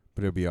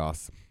 But it would be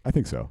awesome. I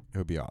think so. It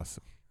would be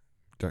awesome.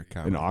 Dark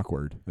comedy. And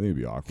awkward. I think it'd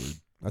be awkward.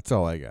 That's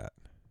all I got.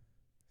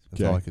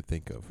 That's Okay. all I could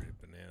think of.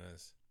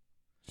 Bananas.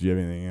 Do you have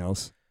anything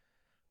else?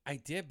 I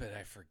did, but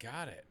I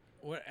forgot it.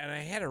 And I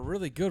had a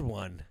really good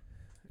one.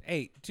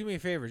 Hey, do me a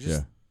favor.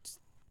 Just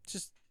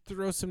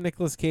throw some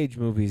Nicolas Cage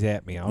movies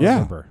at me. I'll Yeah.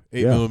 remember.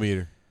 8 Yeah.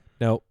 millimeter.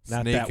 No,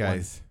 not Snake that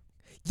Eyes.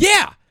 one.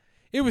 Yeah,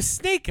 it was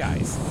Snake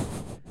Eyes.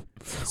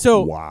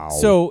 So, Wow.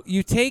 So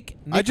you take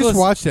Nicolas, I just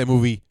watched that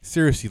movie,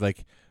 seriously,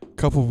 like a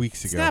couple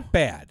weeks It's ago. not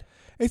bad.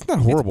 It's not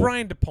horrible. It's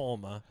Brian De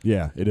Palma.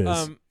 Yeah, it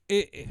is.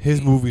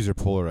 His movies are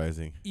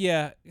polarizing.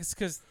 Yeah, it's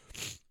because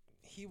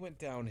he went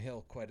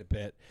downhill quite a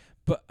bit.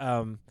 But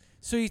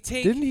so you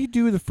take Didn't he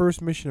do the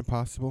first Mission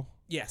Impossible?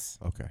 yes,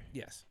 Okay.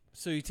 yes.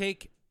 So you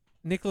take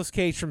Nicolas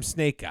Cage from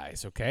Snake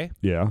Eyes, okay?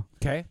 Yeah.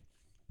 Okay.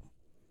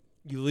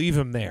 You leave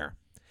him there,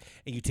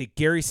 and you take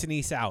Gary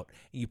Sinise out,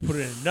 and you put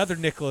in another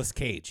Nicolas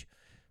Cage.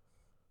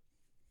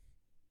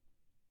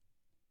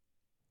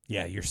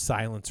 Yeah, your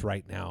silence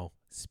right now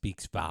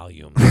speaks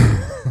volumes.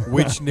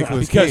 Which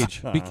Nicolas Because-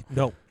 Cage?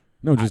 No,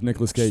 No, just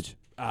Nicolas Cage.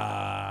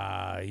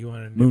 you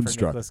want to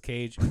Moonstruck. Nicolas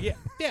Cage?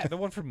 Yeah, the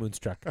one from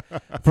Moonstruck.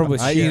 From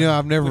with Cher.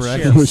 I've never With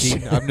actually Cher.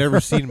 seen. I've never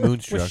seen With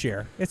Moonstruck.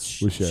 Cher.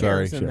 It's With Cher. Cher's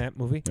Sorry, in Cher. that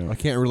movie. Yeah. I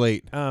can't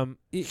relate.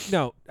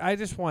 No, I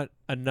just want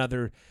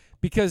another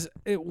because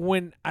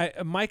when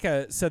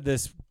Micah said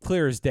this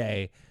clear as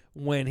day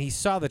when he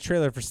saw the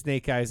trailer for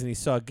Snake Eyes and he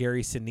saw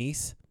Gary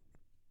Sinise,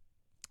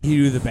 he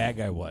knew who the bad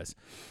guy was.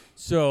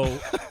 So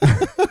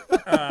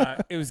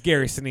it was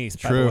Gary Sinise.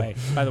 True.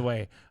 By the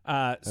way,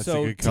 That's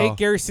so a good call. take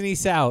Gary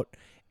Sinise out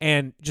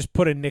and just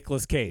put in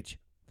Nicolas Cage.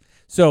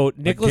 So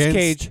Nicolas Against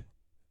Cage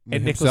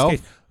and himself?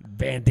 Nicolas Cage.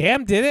 Van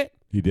Damme did it.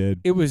 He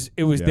did. It was.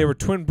 Yeah. They were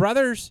twin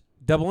brothers.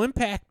 Double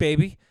impact,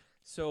 baby.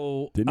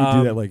 So Didn't he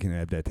do that like an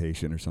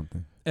adaptation or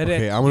something?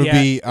 Okay, I'm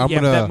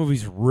gonna- that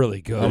movie's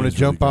really good. I'm going It's to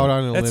jump really out good.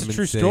 on a That's limb a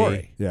true and say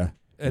story. Yeah.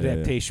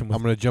 Adaptation I'm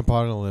with going to jump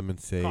out on a limb and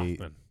say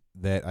Kaufman.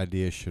 that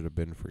idea should have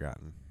been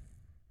forgotten.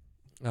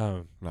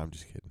 No, I'm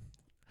just kidding.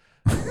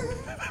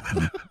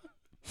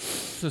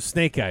 So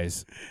Snake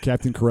Eyes,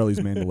 Captain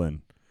Corelli's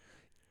mandolin.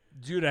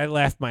 dude, I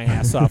laughed my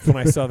ass off when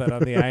I saw that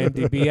on the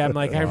IMDb. I'm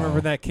like, I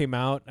remember that came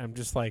out. I'm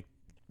just like,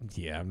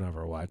 yeah, I'm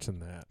never watching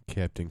that.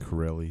 Captain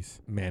Corelli's.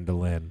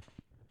 Mandolin.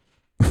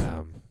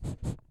 I'm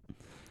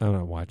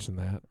not watching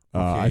that.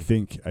 I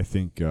think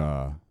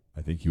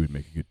he would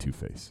make a good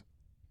Two-Face.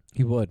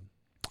 He would.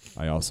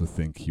 I also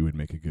think he would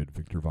make a good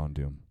Victor Von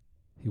Doom.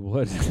 He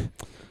would.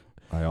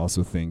 I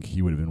also think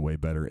he would have been way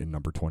better in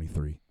number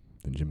 23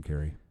 than Jim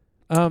Carrey.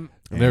 I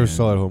never And-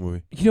 saw that whole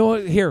movie. You know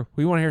what? Here,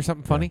 we want to hear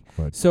something funny.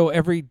 Yeah, but So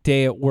every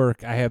day at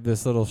work, I have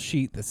this little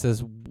sheet that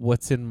says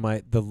what's in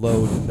the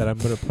load that I'm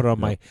going to put on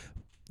my.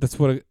 That's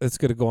going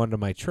to go onto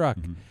my truck.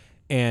 Mhm.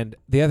 And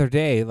the other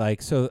day,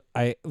 so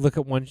I look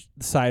at one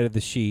side of the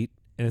sheet,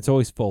 and it's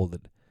always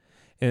folded.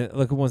 And I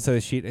look at one side of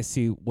the sheet, I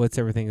see what's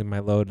everything in my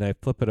load, and I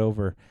flip it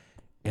over,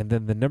 and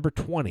then the number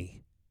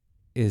 20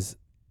 is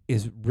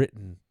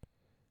written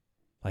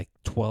like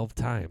 12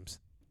 times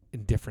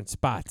in different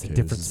spots, in Okay,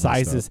 different this is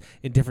messed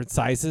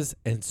sizes,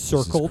 and this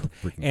is circled.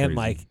 freaking And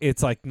crazy.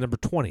 it's like number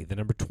 20, the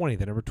number 20,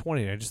 the number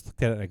 20. And I just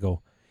looked at it and I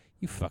go,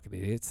 you fucking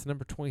idiot. It's the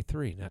number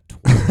 23, not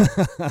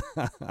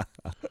 20.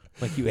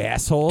 Like, you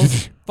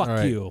assholes. Fuck All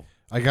right. you.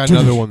 I got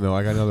another one though.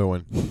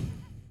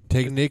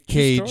 Take Nick True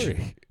Cage.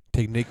 story.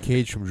 Take Nick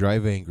Cage from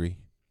Drive Angry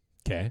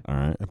Okay. All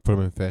right. and put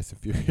him in Fast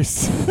and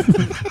Furious.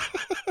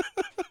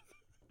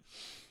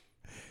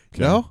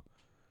 Okay. No?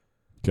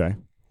 Okay.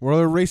 What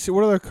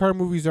other car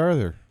movies are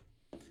there?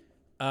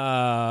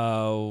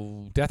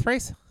 Death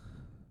Race?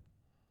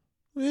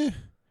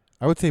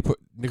 I would say put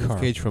Nicolas Car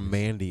Cage from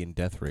Mandy in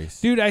Death Race.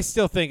 Dude, I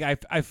still think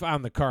I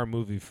found the car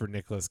movie for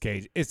Nicolas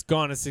Cage. It's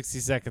Gone in 60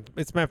 Seconds.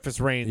 It's Memphis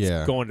Reigns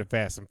Yeah. going to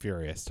Fast and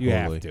Furious. Totally. You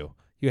have to.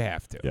 You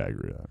have to. Yeah, I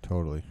agree with that.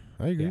 Totally.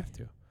 I You agree. have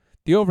to.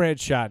 The overhead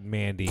shot in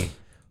Mandy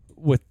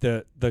with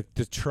the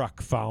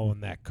truck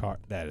following that car,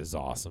 that is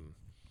awesome.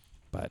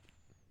 But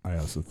I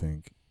also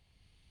think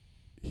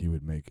he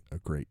would make a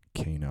great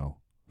Kano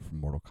from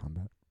Mortal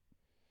Kombat.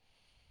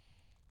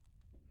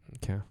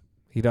 okay.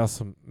 He'd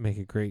also make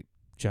a great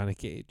Johnny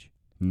Cage.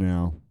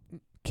 No.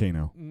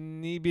 Kano.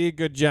 He'd be a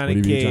good Johnny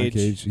Would he be a Cage.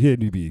 Johnny Cage? He'd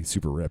need to be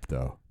super ripped,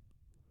 though.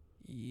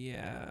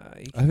 Yeah.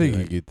 he I could think do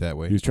you it. get that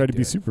way. He was trying to do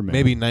be it. Superman.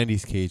 Maybe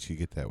 90s Cage you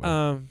get that way.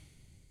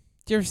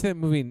 Do you ever see that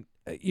movie?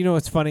 You know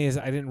what's funny is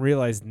I didn't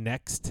realize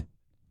Next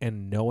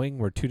and Knowing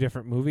were two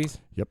different movies.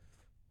 Yep.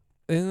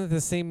 Isn't it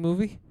the same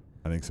movie?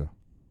 I think so.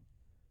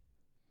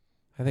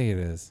 I think it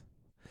is.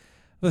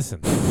 Listen,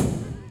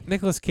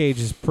 Nicolas Cage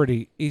is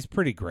he's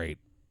pretty great.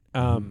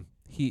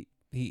 He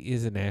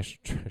is a national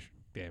treasure.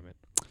 Damn it.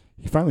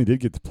 He finally did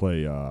get to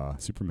play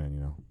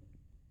Superman,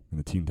 in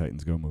the Teen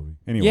Titans Go movie.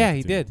 Anyway, Yeah,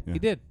 he continue. did. Yeah. He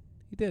did.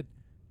 He did.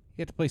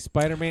 He had to play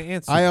Spider-Man and I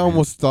Superman.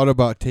 almost thought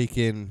about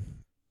taking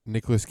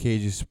Nicolas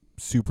Cage's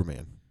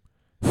Superman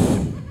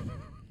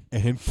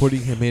and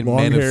putting him in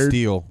Man of Long-haired.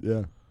 Steel.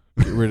 Yeah.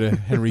 Get rid of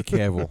Henry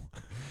Cavill.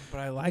 But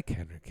I like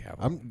Henry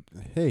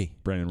Cavill.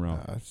 Brandon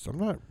Routh. I'm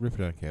not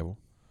ripping on Cavill.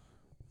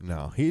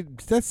 No,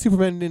 that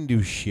Superman didn't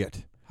do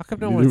shit. How come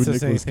no Neither one would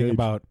says Nicolas anything Cage.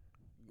 about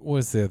what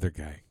was the other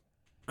guy?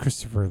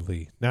 Christopher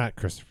Lee. Not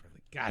Christopher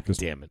Lee. God Chris-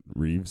 damn it.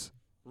 Reeves.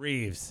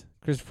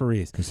 Christopher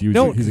Reeves. Because he was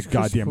No, he's a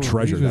goddamn Christopher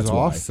treasure. Reeves was That's why.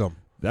 awesome.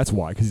 That's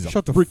why. Because he's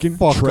Shut a the freaking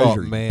fuck up,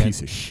 treasure, you man.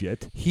 piece of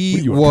shit. What are He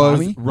you, a was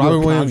commie? You're Robin a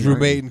Williams' commie,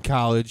 aren't roommate you? in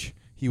college.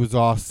 He was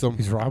awesome.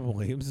 He's Robin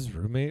Williams'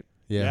 roommate?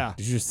 Yeah.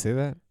 Did you just say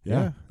that?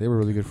 Yeah. They were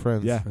really good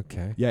friends. Yeah.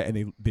 Okay. Yeah,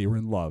 and they were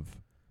in love.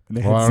 And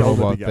they Well, I had don't know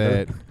Zelda about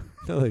together. that.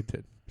 No, they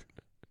didn't.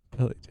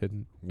 No, they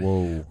didn't.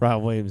 Whoa.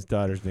 Robin Williams'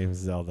 daughter's name is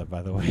Zelda,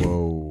 by the way.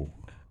 Whoa.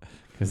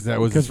 That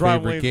was his Robin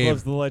favorite Williams game.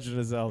 loves The Legend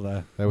of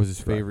Zelda. That was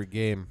his favorite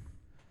game.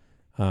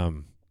 Fuck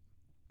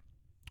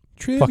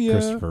Trivia.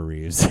 Christopher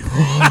Reeves.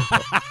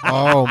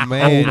 Oh,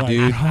 man, oh my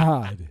dude.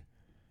 God.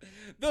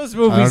 Those I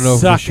don't movies know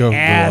if the suck show can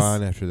ass. go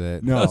on after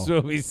that. No, Those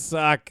movies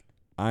suck.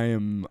 I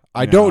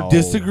I don't now-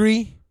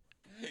 disagree.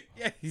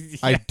 Yeah.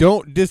 I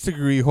don't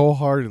disagree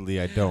wholeheartedly.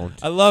 I don't.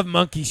 I love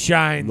Monkey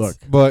Shines. Look,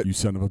 But you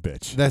son of a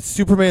bitch. that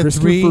Superman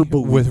Christopher 3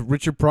 Believe- with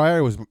Richard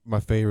Pryor was my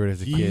favorite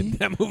as a kid.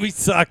 that movie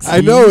sucks. I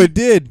know it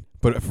did,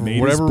 but for Made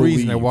us whatever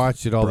reason, I believe,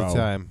 watched it all the bro,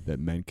 time. that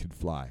men could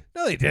fly.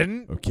 No, they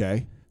didn't.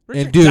 Okay?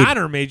 Richard dude-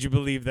 Donner made you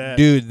believe that.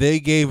 Dude, they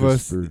gave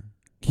us. Christopher-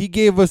 He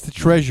gave us the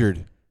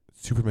treasured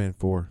Superman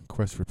 4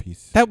 Quest for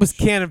Peace. That was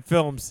Canon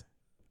Films.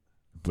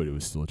 But it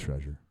was still a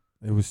treasure.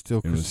 It was still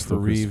It was Christopher still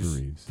Reeves.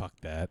 Christopher Reeves. Fuck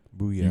that.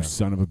 You Booyah.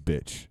 son of a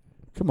bitch.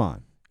 Come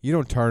on. You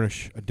don't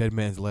tarnish a dead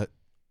man's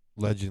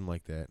legend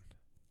like that.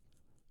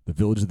 The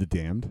Village of the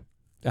Damned.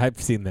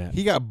 I've seen that.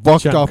 He got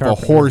bucked John off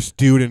Carpenter. a horse,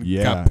 dude, and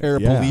Yeah, got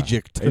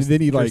paraplegic. And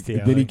then he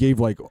Christianity. gave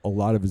like a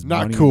lot of his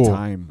Not money cool. and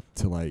time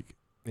to like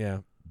Yeah.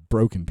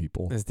 broken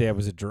people. His dad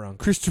was a drunk.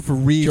 Christopher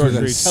Reeves George was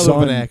a Reeves. hell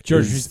of an Son- actor.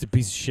 George His- Reeves is a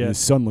piece of And shit. his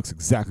son looks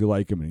exactly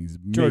like him, and he's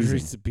amazing. George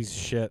Reeves is a piece of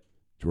shit.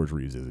 George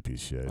Reeves is a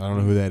piece of shit. I don't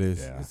know who that is.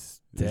 Yeah.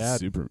 His He's dad.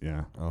 super.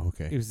 Yeah. Oh,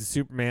 okay. He was the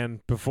Superman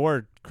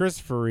before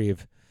Christopher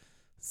Reeve.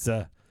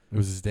 So, It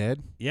was his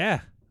dad? yeah.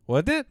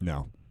 Wasn't it?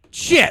 No,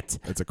 Shit.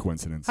 it's a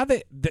coincidence. How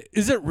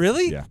is it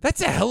really? Yeah. That's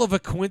a hell of a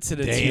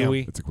coincidence, Damn.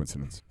 Huey. It's a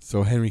coincidence.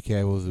 So Henry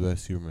Cavill is the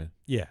best Superman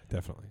Yeah,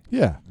 definitely.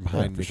 Yeah.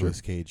 behind for sure. Nicolas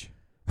Cage.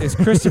 Is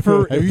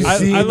Christopher? Have you I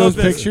seen love those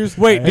this. pictures?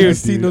 Wait, I dude. have,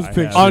 seen those I have.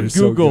 pictures. On They're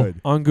so Google.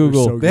 good. On They're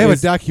Google. so They have a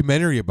Is-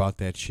 documentary about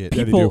that shit.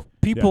 Yeah, they people do.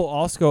 people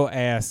also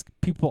ask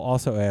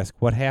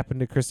what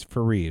happened to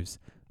Christopher Reeves.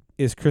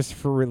 Is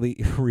Christopher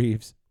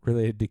Reeves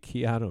related to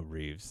Keanu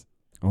Reeves?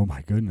 Oh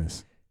my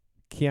goodness.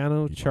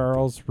 Keanu He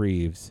Charles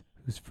Reeves,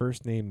 whose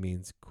first name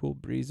means cool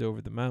breeze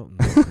over the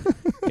mountains,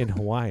 in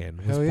Hawaiian,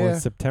 was Hell born yeah.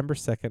 September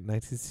 2nd,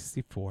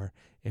 1964,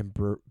 in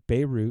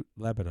Beirut,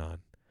 Lebanon.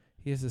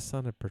 He is the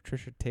son of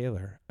Patricia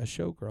Taylor, a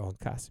showgirl and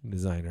costume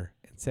designer,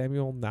 and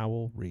Samuel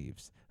Nowell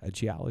Reeves, a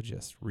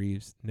geologist.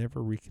 Reeves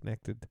never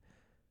reconnected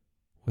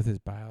with his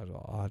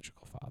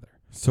biological father.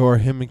 So are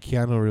him and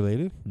Keanu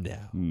related? No.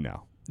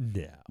 No.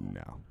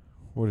 No.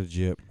 What a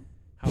jip.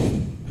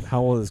 How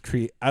old is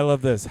I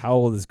love this. How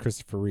old is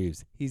Christopher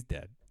Reeves? He's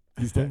dead.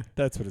 He's dead.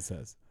 That's what it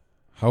says.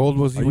 How old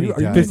was he Are when you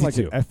he died? doing like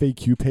an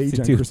 52. FAQ page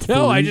on 52. Christopher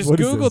No, I Reeves? just What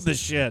is Googled this? the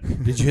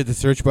shit. Did you hit the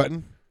search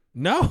button?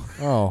 No.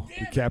 Oh,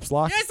 The caps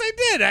lock? Yes, I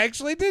did. I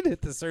actually did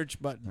hit the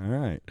search button. All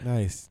right.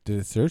 nice. Did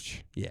it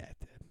search? Yeah, it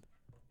did.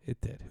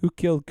 It did. What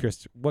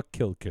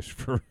killed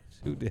Christopher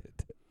Reeves? Who did?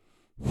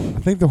 I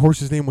think the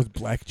horse's name was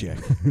Blackjack.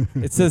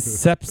 It says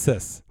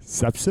sepsis.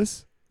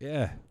 Sepsis?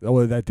 Yeah. Oh,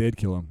 well, that did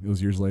kill him. It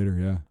was years later,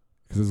 yeah.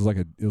 Because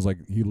it was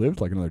like he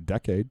lived like another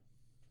decade.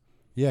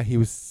 Yeah, he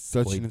was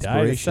such Well, he an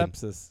died of inspiration.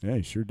 sepsis. Yeah,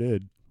 he sure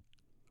did.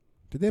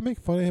 Did they make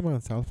fun of him on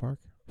South Park?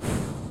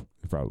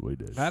 He probably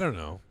did. I don't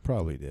know.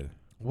 Probably did.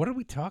 What are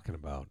we talking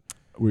about?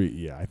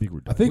 I think we're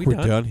done. I think We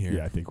we're done? done here.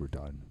 Yeah, I think we're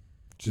done.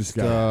 Just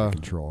Got out of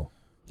control.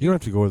 you don't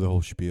have to go to the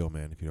whole spiel,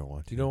 man, if you don't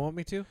want to. You don't want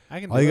me to? I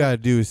can. All do you it. gotta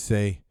do is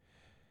say,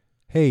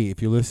 "Hey,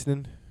 if you're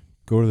listening,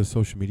 go to the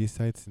social media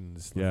sites and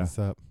just look Yeah. us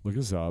up." Look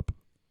us up.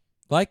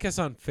 Like us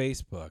on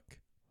Facebook.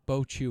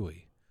 Bo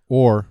Chewy.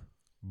 Or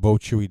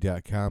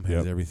BoChewy.com has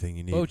Yep. everything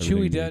you need. Bo Everything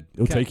you Chewy. need.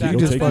 It'll take you. You It'll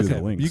just take you to fucking-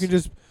 the links. You can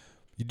just,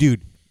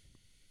 dude,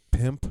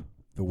 pimp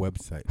the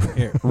website.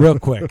 Here, real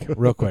quick.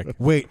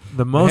 Wait,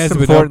 The most hasn't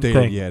been important updated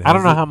thing. yet, I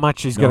don't has know it? how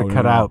much he's No, going to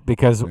cut no. out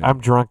because Yeah. I'm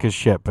drunk as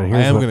shit. But I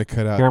here's am what, going to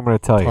cut here I'm out going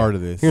to tell you. part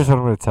of this. Here's what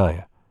I'm going to tell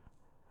you.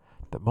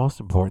 The most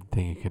important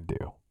thing you can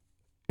do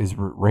is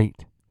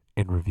rate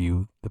and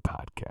review the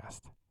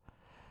podcast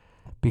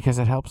because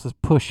it helps us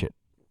push it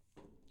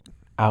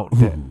out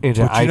into but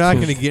you're iTunes, not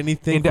going to get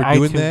anything into for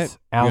doing iTunes that. You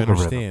algorithm.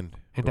 understand?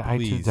 into But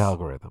iTunes please.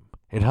 algorithm.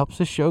 It helps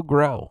the show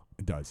grow.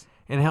 It does.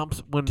 It helps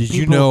when Did people,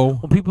 you know?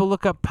 when people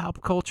look up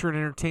pop culture and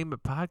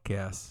entertainment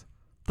podcasts,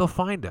 they'll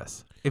find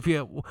us.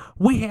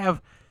 We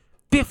have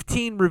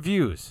 15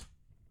 reviews,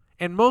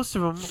 and most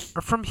of them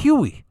are from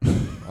Huey.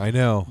 I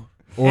know.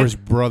 Or And- his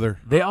brother.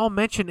 They all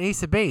mention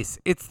Ace of Base.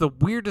 It's the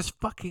weirdest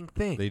fucking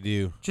thing. They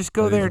do. Just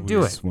go That there is and do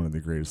weird. it. It's one of the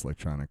greatest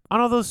electronic. On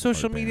all those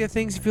social Or media bands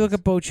things, and if you look bands.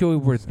 at Bo Chewy,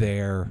 we're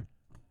there.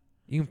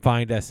 You can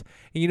find us.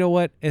 And you know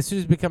what? As soon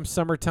as it becomes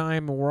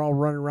summertime and we're all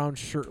running around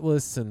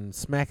shirtless and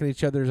smacking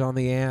each other on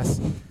the ass,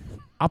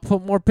 I'll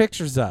put more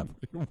pictures up.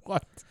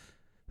 What?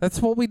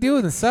 That's what we do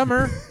in the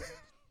summer.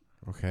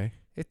 Okay.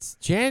 It's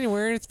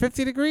January and it's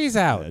 50 degrees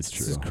out. That's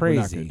true. This is We're crazy.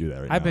 not going to do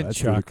that right I've now. been That's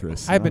Chuck.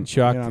 ludicrous. I've been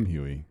Chuck. Yeah, I'm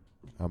Huey.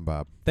 I'm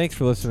Bob. Thanks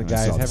for listening, I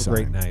guys. saw the Have a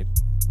great sign. night.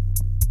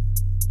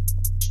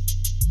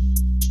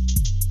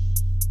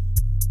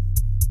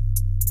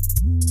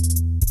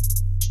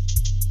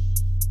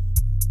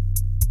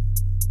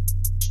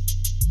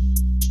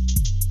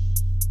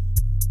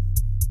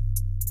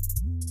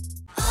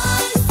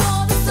 I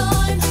saw the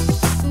sign,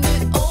 and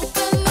it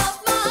opened up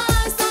my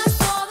eyes. I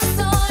saw the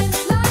sign,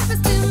 life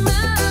is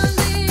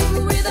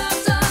demanding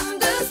without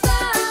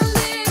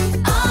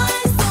understanding.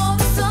 I saw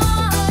the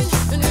sign,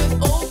 and it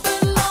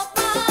opened up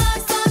my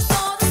eyes. I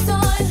saw the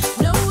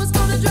sign, no one's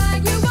gonna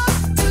drag you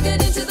up to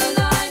get into the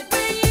light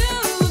where you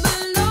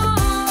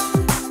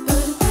belong.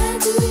 But where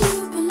do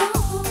you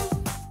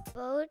belong?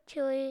 Bo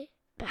Chewy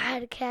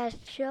Podcast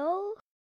Show.